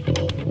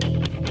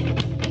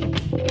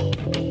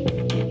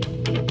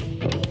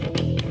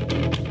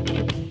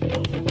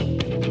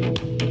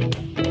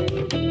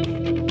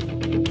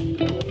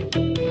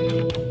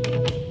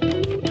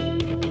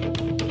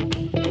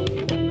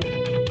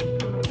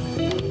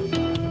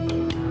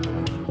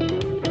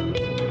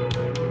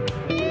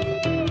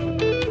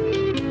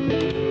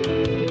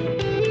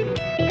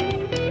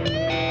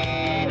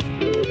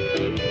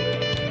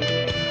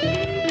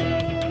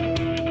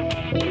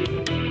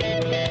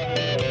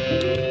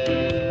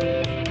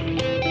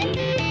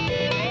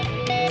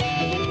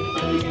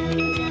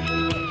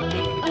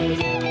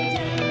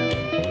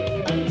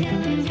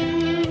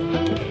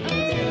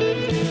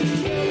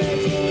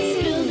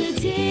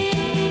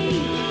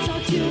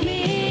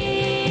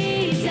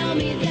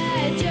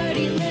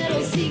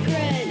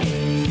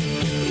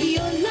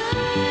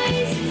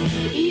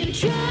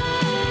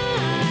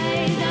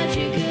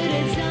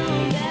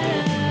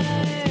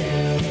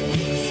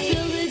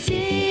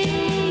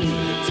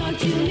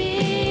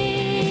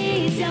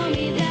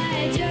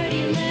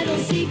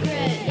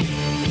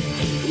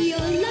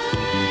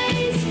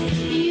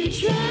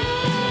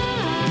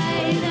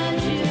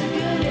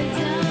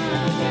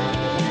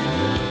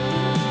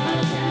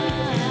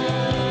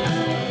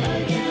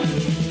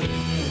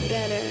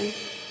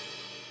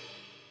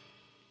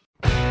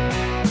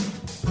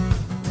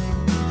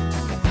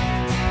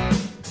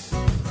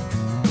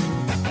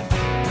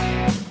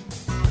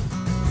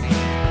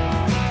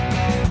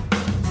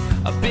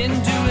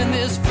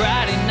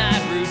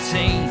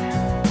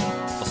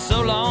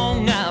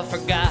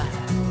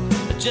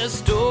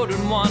 just ordered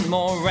one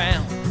more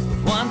round,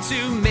 with one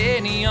too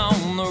many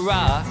on the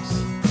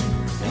rocks.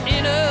 And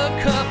in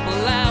a couple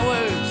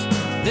hours,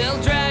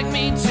 they'll drag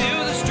me to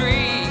the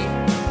street,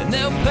 and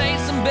they'll place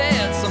some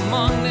bets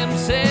among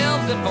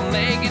themselves if I'll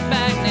make it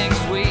back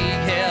next week.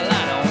 Hell,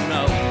 I don't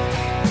know.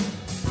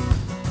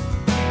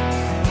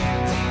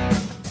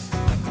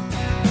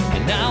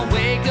 And I'll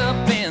wake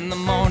up in the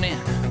morning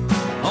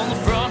on the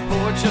front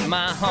porch of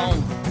my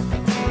home,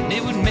 and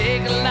it would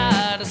make a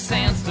lot of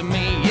sense to me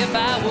if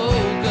I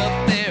woke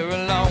up there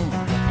alone.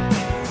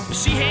 But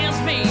she hands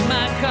me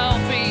my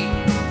coffee,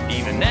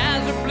 even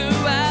as her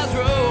blue eyes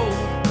roll,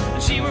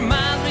 and she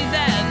reminds me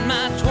that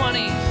my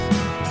 20s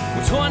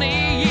were 20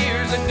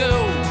 years ago.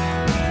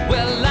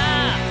 Well,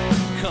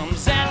 life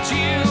comes at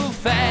you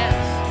fast.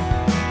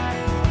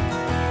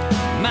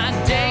 My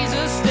days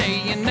are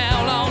staying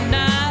out all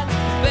night,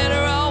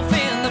 better off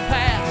in the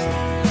past.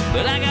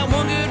 But I got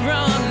one good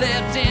run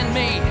left in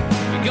me.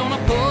 We're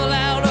gonna pull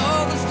out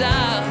all the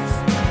stops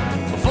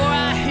before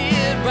I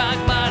hit rock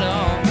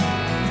bottom.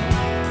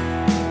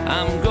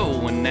 I'm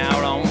going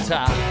out on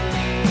top.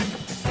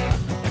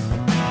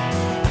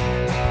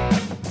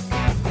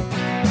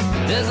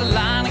 There's a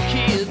line of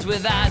kids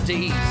with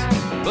IDs,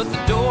 but the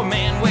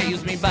doorman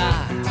waves me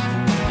by,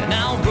 and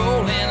I'll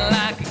roll in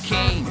like a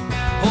king,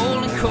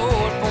 holding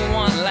court for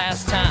one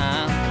last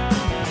time.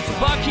 So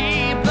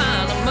barkeep,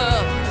 line them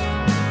up,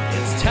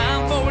 it's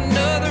time for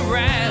another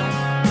round.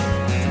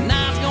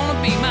 Tonight's gonna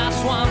be my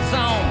swan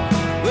song,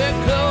 we're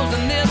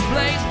closing this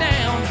place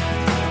down.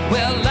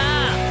 Well,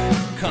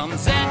 life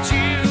comes at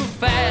you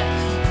fast.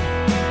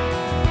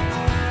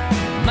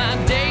 My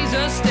days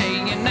are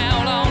staying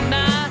out all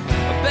night,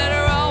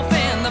 better off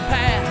in the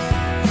past.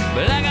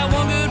 But I got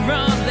one good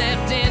run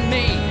left in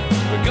me.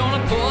 We're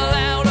gonna pull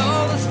out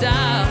all the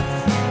stops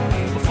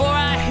before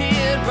I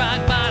hit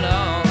rock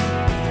bottom.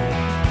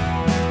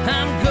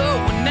 I'm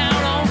going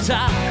out on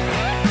top.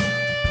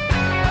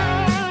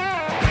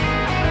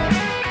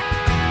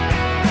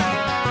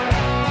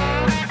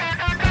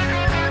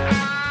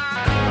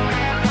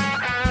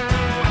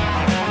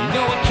 You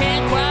know I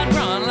can't quite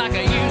run like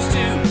I used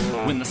to.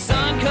 When the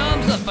sun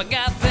comes up, I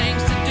got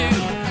things to do.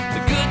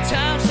 The good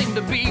times seem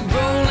to be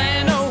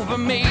rolling over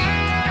me.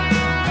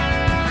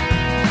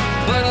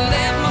 But I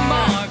left my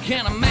mark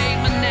and I made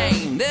my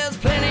name. There's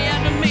plenty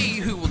after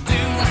me who will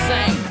do the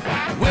same.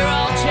 We're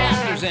all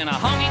chapters in a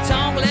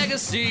honky-tonk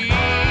legacy.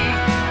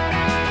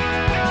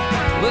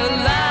 Well,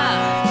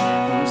 life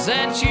comes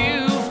at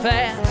you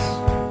fast,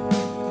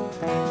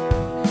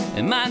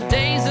 and my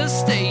days are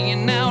staying